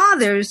their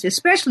fathers,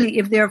 especially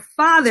if their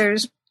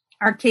fathers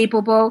are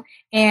capable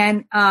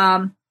and,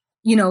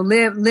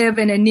 live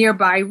in a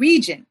nearby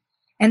region.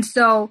 And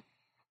so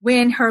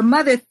when her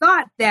mother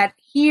thought that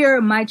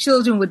here my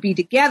children would be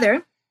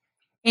together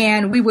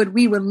and we would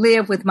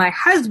live with my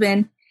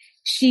husband,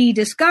 she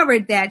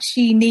discovered that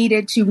she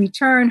needed to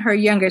return her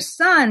younger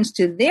sons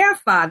to their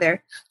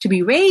father to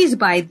be raised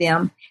by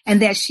them, and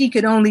that she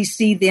could only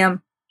see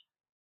them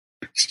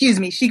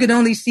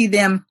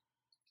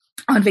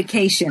on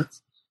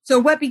vacations. So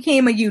what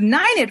became a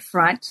united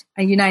front,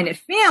 a united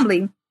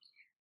family,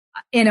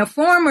 in a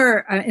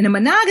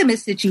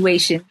monogamous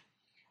situation,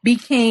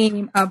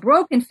 became a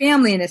broken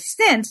family in a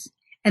sense,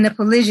 and a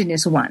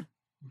polygynous one.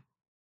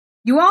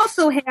 You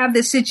also have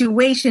the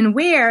situation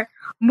where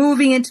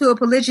moving into a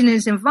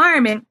polygynous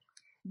environment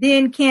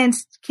then can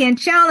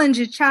challenge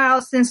a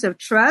child's sense of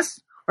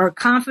trust or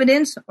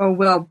confidence or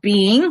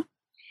well-being,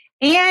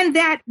 and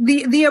that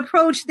the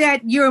approach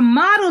that you're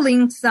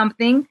modeling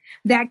something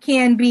that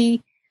can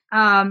be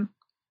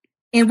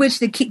in which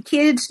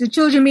the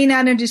children may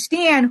not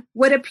understand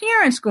what a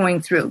parent's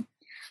going through.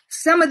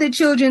 Some of the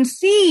children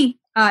see,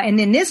 and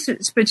in this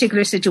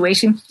particular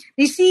situation,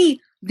 they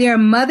see their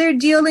mother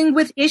dealing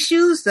with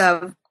issues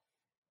of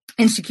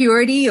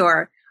insecurity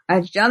or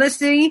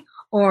jealousy,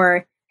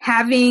 or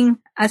having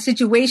a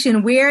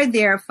situation where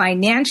their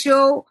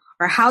financial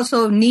or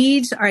household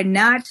needs are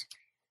not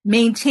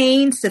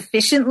maintained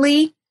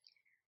sufficiently,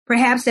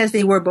 perhaps as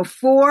they were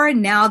before,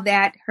 now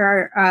that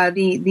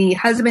the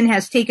husband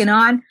has taken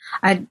on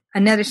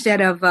another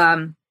set of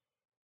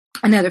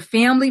another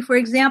family, for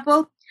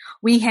example.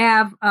 We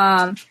have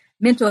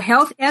mental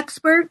health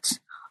experts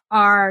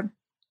are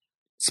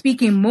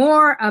speaking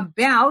more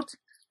about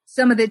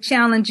some of the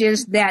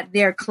challenges that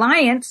their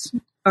clients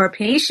or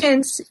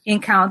patients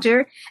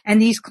encounter,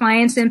 and these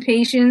clients and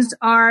patients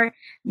are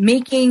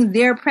making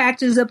their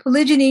practice of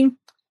polygyny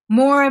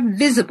more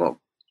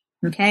visible.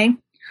 Okay,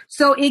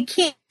 so it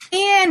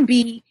can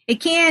be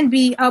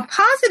a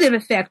positive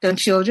effect on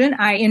children.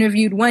 I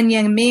interviewed one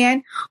young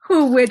man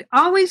who would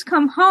always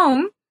come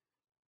home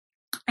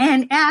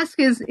and ask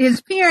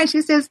his parents.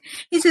 He says,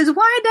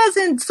 why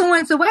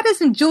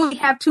doesn't Joey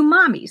have two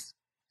mommies?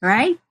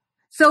 Right?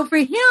 So for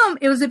him,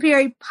 it was a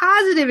very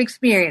positive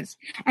experience.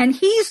 And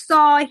he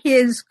saw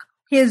his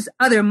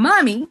other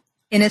mummy,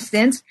 in a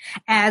sense,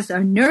 as a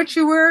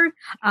nurturer.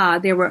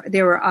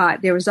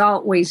 There was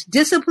always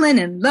discipline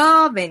and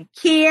love and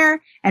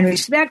care and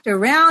respect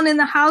around in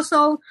the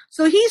household.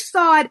 So he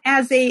saw it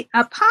as a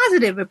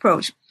positive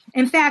approach.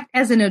 In fact,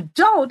 as an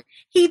adult,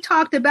 he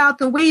talked about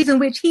the ways in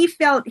which he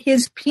felt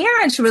his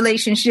parents'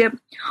 relationship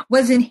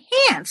was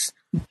enhanced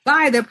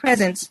by the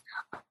presence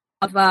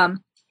of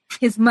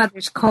his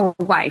mother's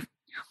co-wife.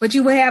 But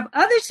you will have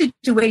other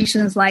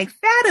situations like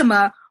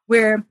Fatima's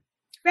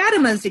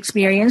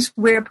experience,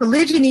 where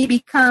polygyny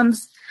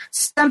becomes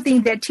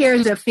something that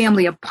tears a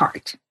family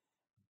apart.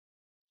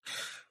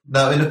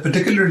 Now, in a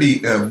particularly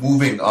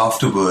moving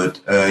afterword,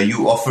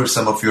 you offer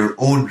some of your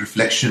own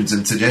reflections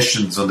and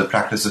suggestions on the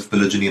practice of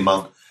polygyny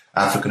among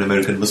African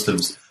American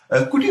Muslims.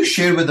 Could you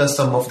share with us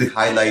some of the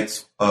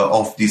highlights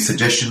of the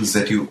suggestions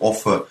that you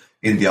offer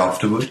in the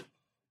afterword?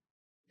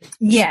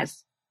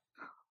 Yes.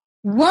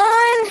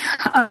 One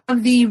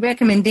of the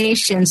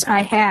recommendations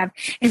I have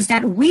is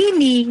that we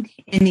need,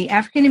 in the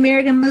African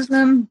American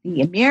Muslim,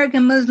 the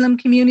American Muslim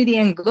community,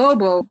 and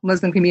global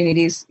Muslim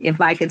communities, if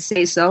I could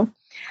say so,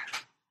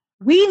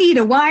 we need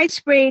a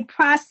widespread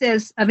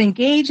process of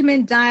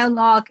engagement,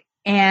 dialogue,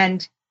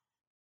 and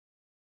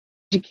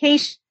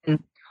education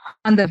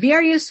on the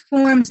various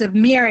forms of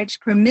marriage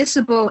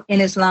permissible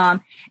in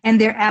Islam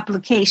and their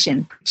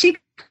application.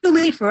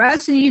 Particularly for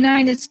us in the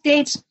United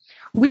States,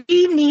 we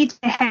need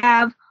to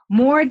have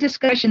more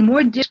discussion,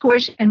 more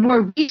discourse, and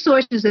more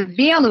resources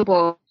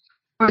available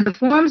for the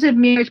forms of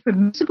marriage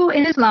permissible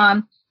in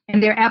Islam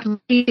and their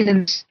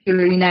application in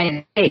the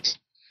United States.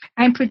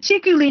 I'm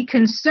particularly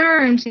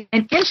concerned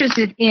and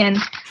interested in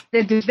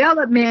the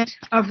development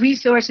of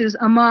resources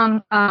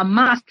among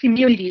mosque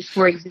communities,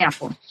 for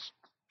example.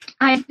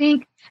 I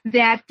think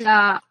that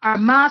our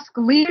mosque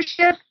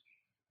leadership,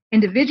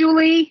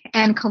 individually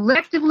and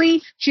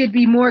collectively, should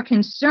be more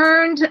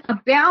concerned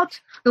about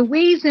the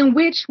ways in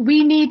which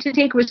we need to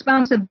take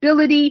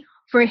responsibility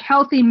for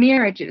healthy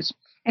marriages.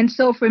 And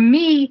so for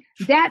me,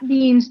 that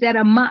means that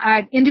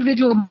an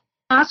individual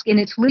mosque and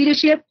its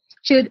leadership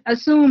should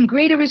assume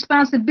greater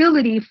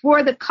responsibility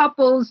for the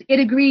couples it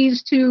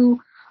agrees to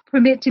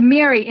permit to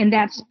marry in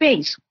that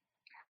space.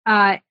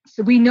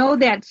 So we know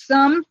that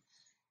some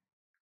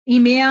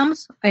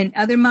imams and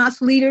other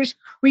mosque leaders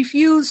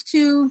refuse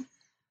to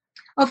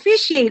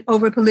officiate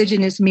over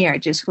polygynous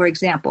marriages, for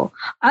example.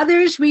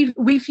 Others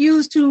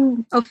refuse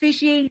to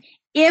officiate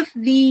if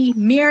the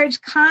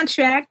marriage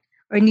contract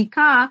or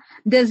nikah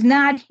does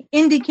not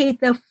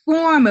indicate the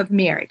form of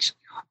marriage,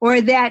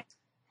 or that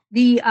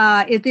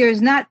if there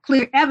is not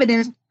clear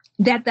evidence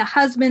that the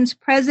husband's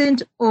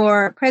present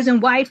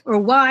wife or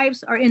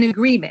wives are in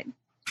agreement.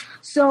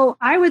 So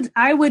I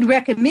would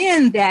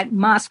recommend that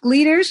mosque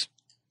leaders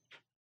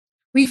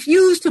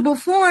refuse to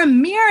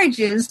perform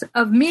marriages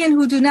of men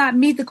who do not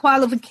meet the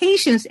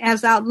qualifications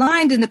as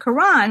outlined in the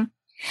Qur'an,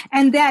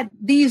 and that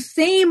these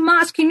same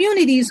mosque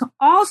communities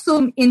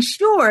also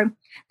ensure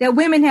that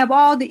women have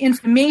all the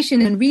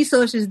information and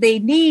resources they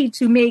need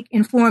to make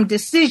informed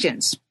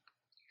decisions.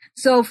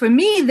 So for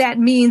me, that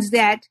means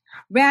that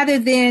rather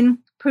than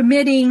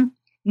permitting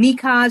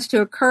nikahs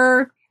to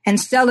occur and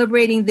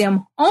celebrating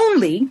them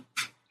only,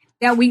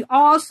 that we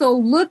also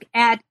look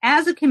at,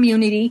 as a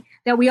community,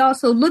 that we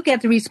also look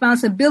at the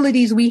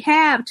responsibilities we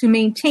have to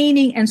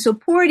maintaining and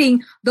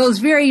supporting those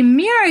very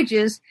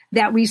marriages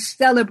that we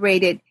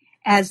celebrated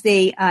as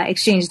they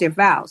exchanged their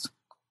vows.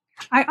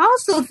 I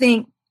also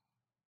think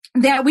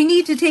that we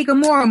need to take a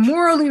more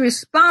morally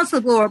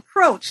responsible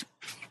approach.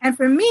 And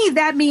for me,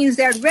 that means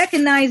that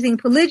recognizing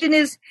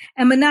polygynous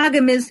and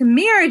monogamous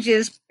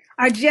marriages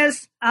are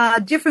just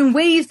different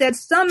ways that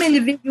some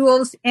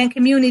individuals and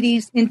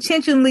communities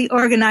intentionally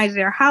organize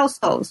their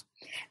households.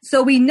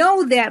 So we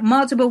know that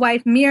multiple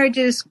wife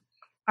marriages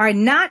are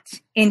not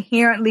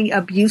inherently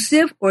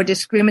abusive or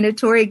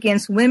discriminatory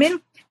against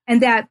women,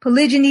 and that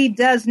polygyny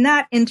does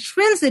not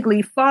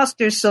intrinsically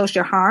foster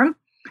social harm.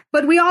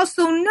 But we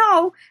also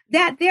know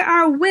that there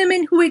are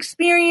women who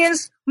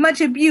experience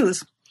much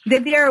abuse,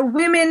 that there are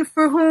women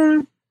for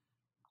whom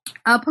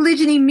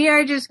polygyny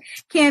marriages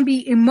can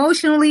be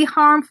emotionally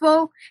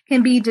harmful,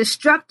 can be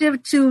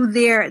destructive to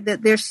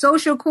their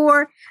social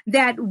core,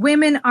 that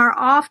women are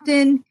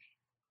often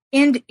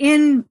in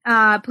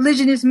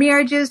polygynous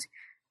marriages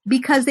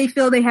because they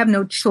feel they have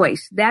no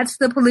choice. That's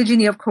the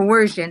polygyny of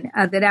coercion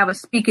that I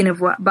was speaking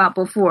about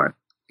before.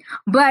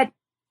 But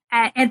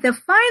at the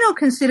final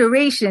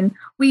consideration,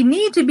 we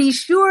need to be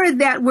sure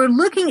that we're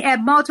looking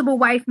at multiple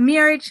wife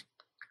marriage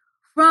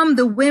from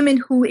the women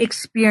who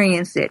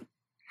experience it,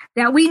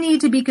 that we need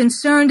to be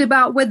concerned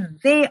about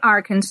what they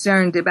are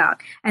concerned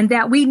about, and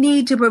that we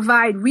need to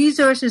provide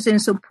resources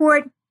and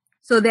support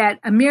so that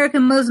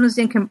American Muslims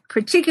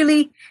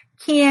particularly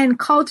can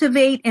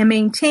cultivate and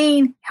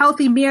maintain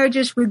healthy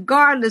marriages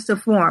regardless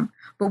of form.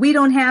 But we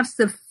don't have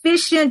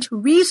sufficient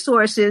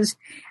resources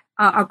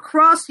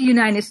across the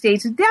United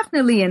States.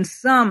 Definitely in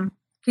some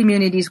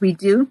communities we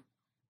do.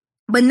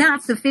 but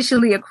not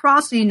sufficiently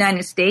across the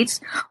United States.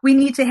 We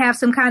need to have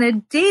some kind of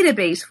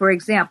database, for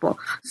example,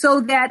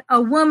 so that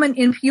a woman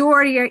in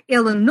Peoria,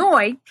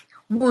 Illinois,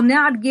 will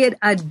not get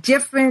a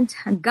different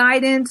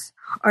guidance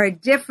or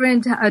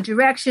different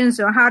directions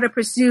or how to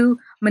pursue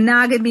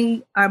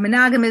monogamy or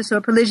monogamous or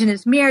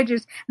polygynous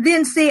marriages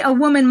than, say, a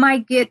woman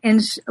might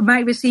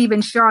receive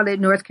in Charlotte,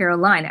 North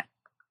Carolina.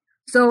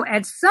 So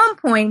at some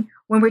point,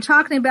 when we're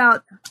talking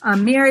about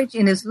marriage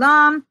in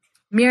Islam,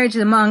 marriage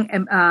among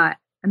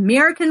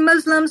American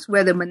Muslims,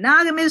 whether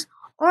monogamous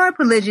or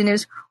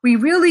polygynous, we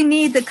really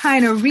need the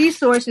kind of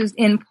resources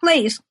in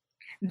place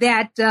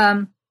that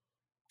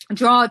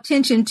draw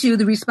attention to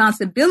the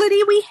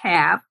responsibility we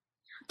have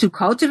to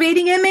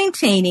cultivating and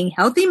maintaining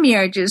healthy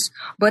marriages,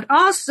 but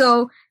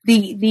also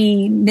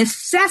the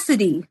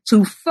necessity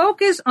to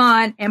focus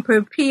on and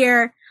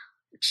prepare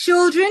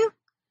children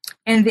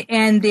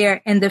and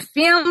their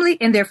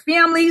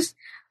families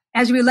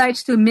as it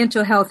relates to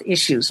mental health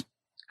issues.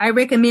 I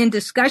recommend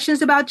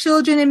discussions about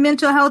children and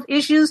mental health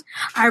issues.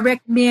 I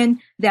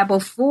recommend that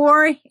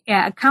before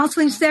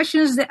counseling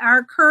sessions that are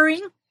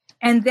occurring,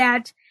 and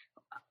that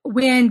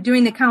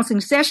during the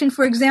counseling session,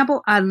 for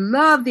example, I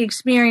love the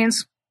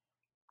experience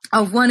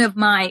of one of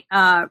my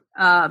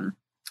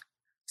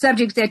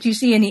subjects that you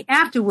see in the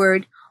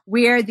afterword,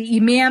 where the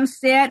imam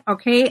said,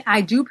 okay,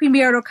 I do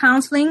premarital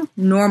counseling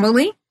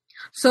normally.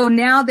 So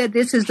now that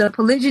this is a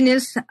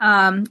polygynous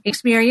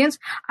experience,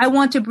 I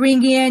want to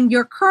bring in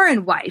your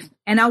current wife,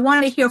 and I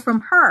want to hear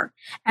from her.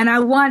 And I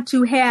want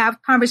to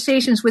have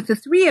conversations with the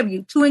three of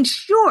you to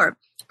ensure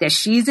that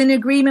she's in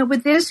agreement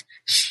with this,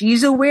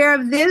 she's aware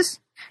of this,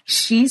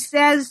 she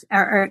says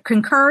or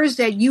concurs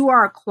that you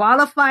are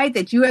qualified,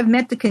 that you have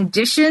met the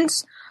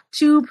conditions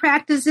to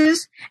practice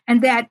this,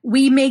 and that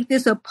we make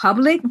this a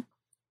public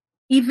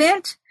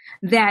event,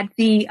 that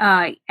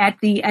at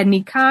the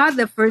nikah,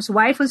 the first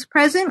wife was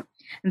present,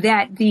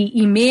 that the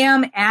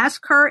imam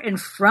asked her in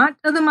front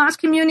of the mosque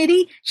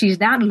community. She's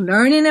not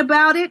learning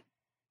about it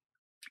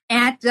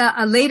at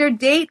a later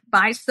date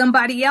by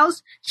somebody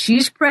else.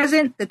 She's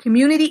present. The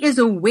community is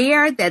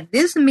aware that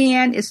this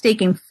man is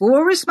taking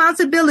full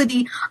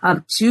responsibility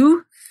of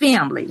two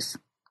families.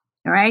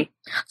 All right.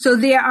 So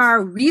there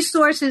are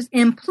resources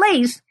in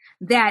place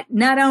that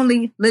not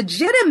only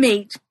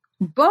legitimate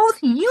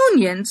both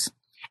unions,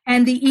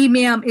 and the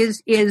imam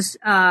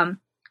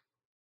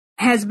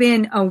has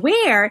been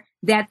aware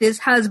that this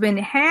husband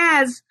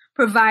has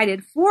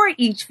provided for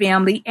each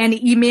family, and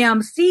the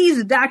imam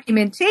sees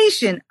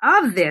documentation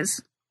of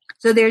this.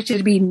 So there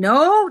should be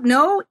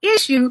no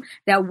issue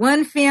that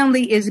one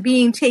family is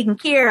being taken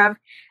care of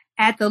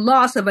at the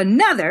loss of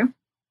another.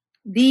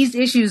 These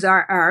issues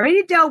are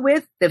already dealt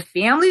with. The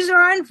families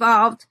are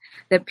involved.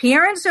 The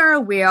parents are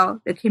aware.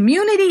 The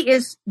community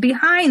is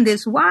behind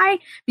this. Why?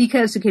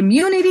 Because the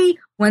community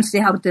wants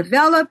to help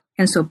develop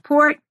and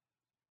support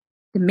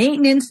the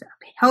maintenance of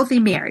healthy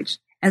marriage.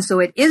 And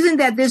so it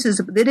isn't a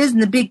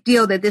big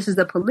deal that this is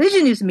a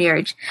polygynous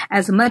marriage,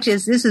 as much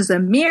as this is a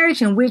marriage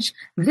in which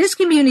this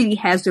community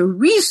has the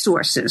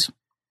resources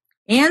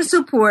and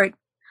support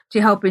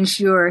to help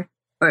ensure,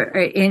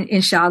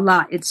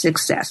 inshallah, its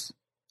success.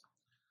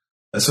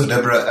 So,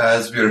 Debra,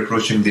 as we are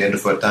approaching the end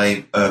of our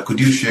time,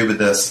 could you share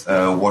with us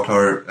what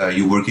are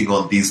you working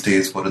on these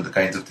days? What are the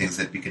kinds of things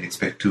that we can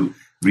expect to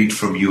read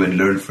from you and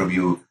learn from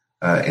you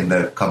in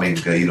the coming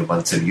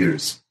months and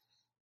years?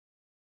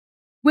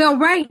 Well,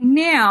 right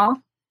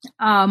now,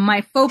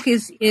 my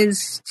focus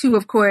is to,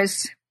 of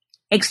course,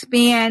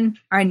 expand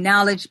our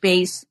knowledge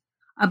base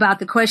about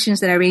the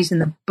questions that I raised in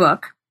the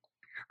book.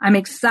 I'm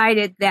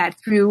excited that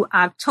through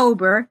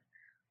October,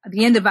 at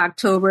the end of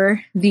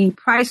October, the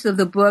price of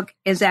the book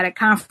is at a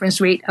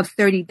conference rate of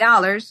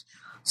 $30.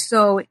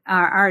 So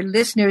our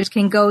listeners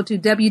can go to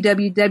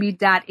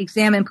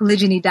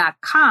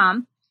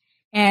www.examinepolygyny.com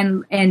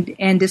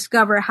and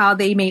discover how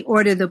they may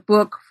order the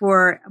book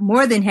for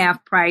more than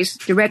half price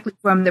directly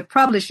from the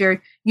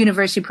publisher,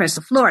 University Press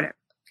of Florida.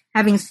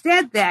 Having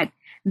said that,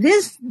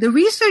 the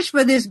research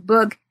for this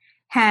book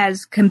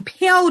has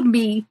compelled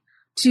me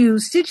to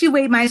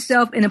situate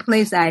myself in a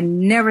place I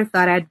never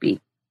thought I'd be.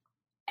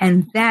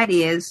 And that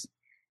is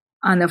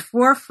on the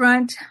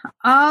forefront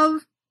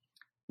of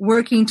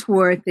working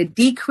toward the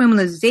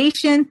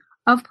decriminalization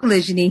of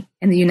polygyny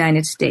in the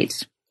United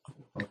States.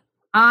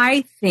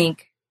 I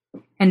think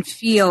and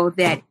feel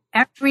that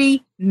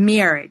every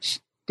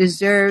marriage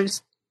within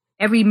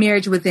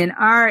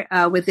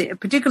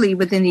particularly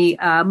within the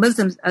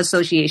Muslim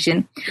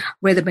Association,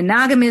 whether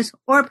monogamous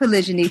or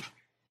polygynous,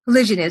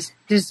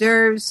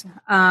 deserves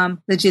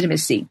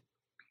legitimacy.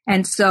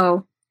 And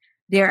so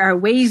there are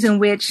ways in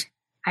which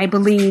I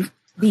believe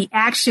the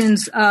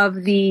actions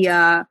of the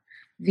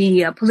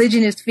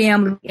polygynous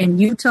family in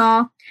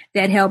Utah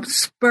that helped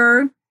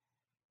spur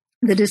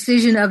the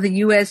decision of the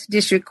U.S.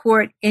 District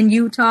Court in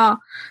Utah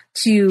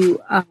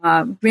to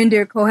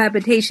render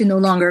cohabitation no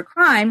longer a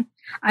crime,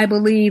 I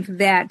believe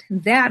that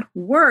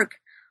work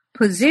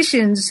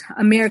positions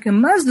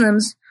American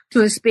Muslims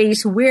to a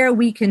space where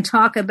we can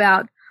talk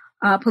about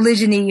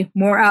polygyny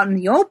more out in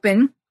the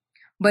open,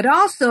 but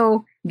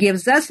also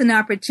gives us an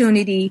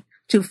opportunity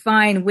to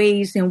find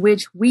ways in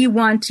which we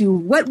want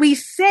to,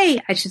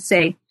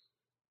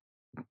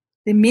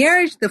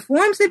 the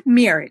forms of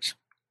marriage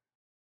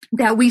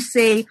that we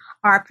say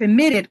are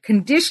permitted,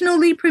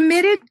 conditionally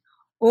permitted,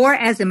 or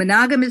as in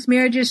monogamous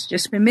marriages,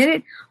 just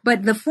permitted,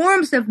 but the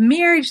forms of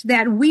marriage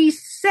that we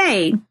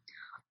say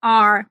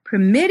are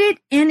permitted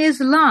in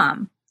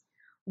Islam,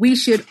 we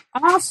should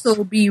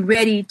also be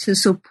ready to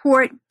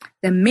support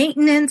the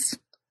maintenance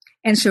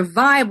and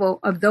survival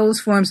of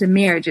those forms of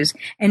marriages.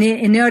 And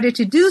in order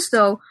to do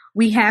so,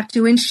 we have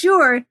to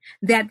ensure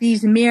that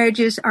these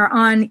marriages are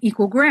on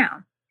equal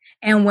ground.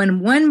 And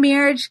when one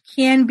marriage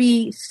can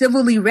be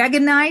civilly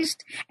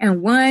recognized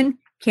and one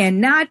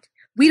cannot,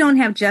 we don't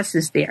have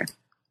justice there,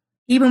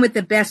 even with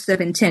the best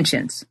of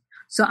intentions.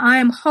 So I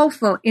am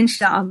hopeful,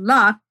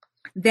 inshallah,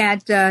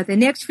 that the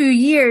next few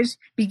years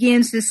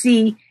begins to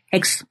see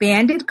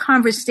expanded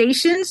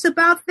conversations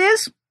about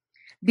this,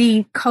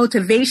 the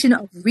cultivation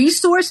of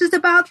resources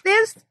about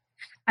this,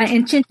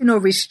 intentional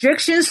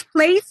restrictions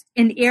placed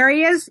in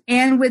areas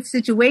and with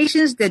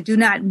situations that do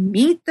not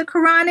meet the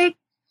Quranic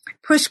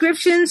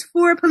prescriptions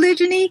for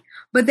polygyny,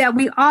 but that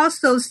we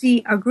also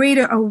see a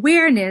greater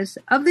awareness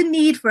of the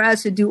need for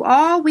us to do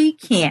all we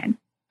can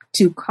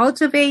to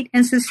cultivate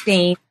and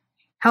sustain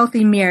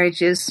healthy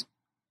marriages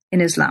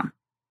in Islam.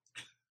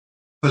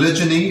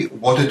 Polygyny,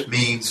 What It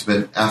Means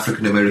When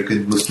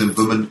African-American Muslim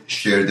Women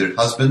Share Their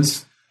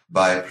Husbands,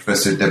 by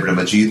Professor Debra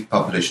Majeed,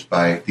 published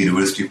by the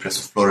University Press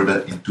of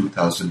Florida in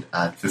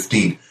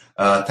 2015.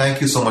 Thank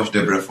you so much,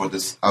 Debra, for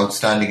this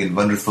outstanding and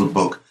wonderful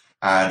book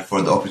and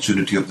for the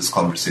opportunity of this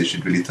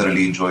conversation. Really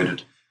thoroughly enjoyed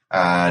it,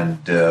 and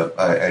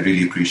I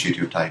really appreciate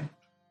your time.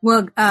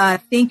 Well,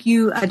 thank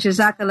you,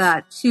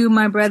 Jazakallah, to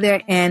my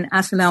brother, and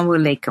Assalamu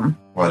alaikum.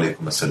 Wa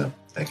alaikum assalam.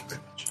 Thank you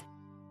very much.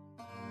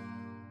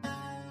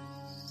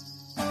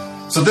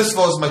 So this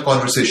was my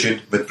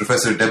conversation with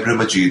Professor Debra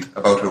Majeed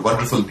about her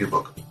wonderful new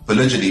book,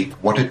 Polygyny,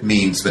 What It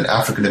Means When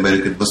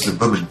African-American Muslim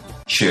Women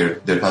Share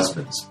Their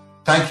Husbands.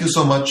 Thank you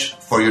so much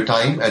for your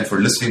time and for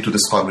listening to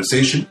this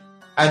conversation.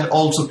 And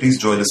also please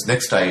join us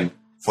next time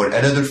for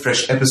another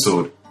fresh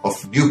episode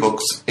of New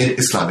Books in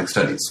Islamic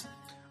Studies.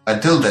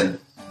 Until then,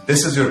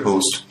 this is your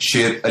host,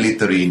 Sher Ali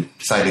Tareen,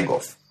 signing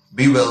off.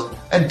 Be well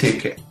and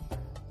take care.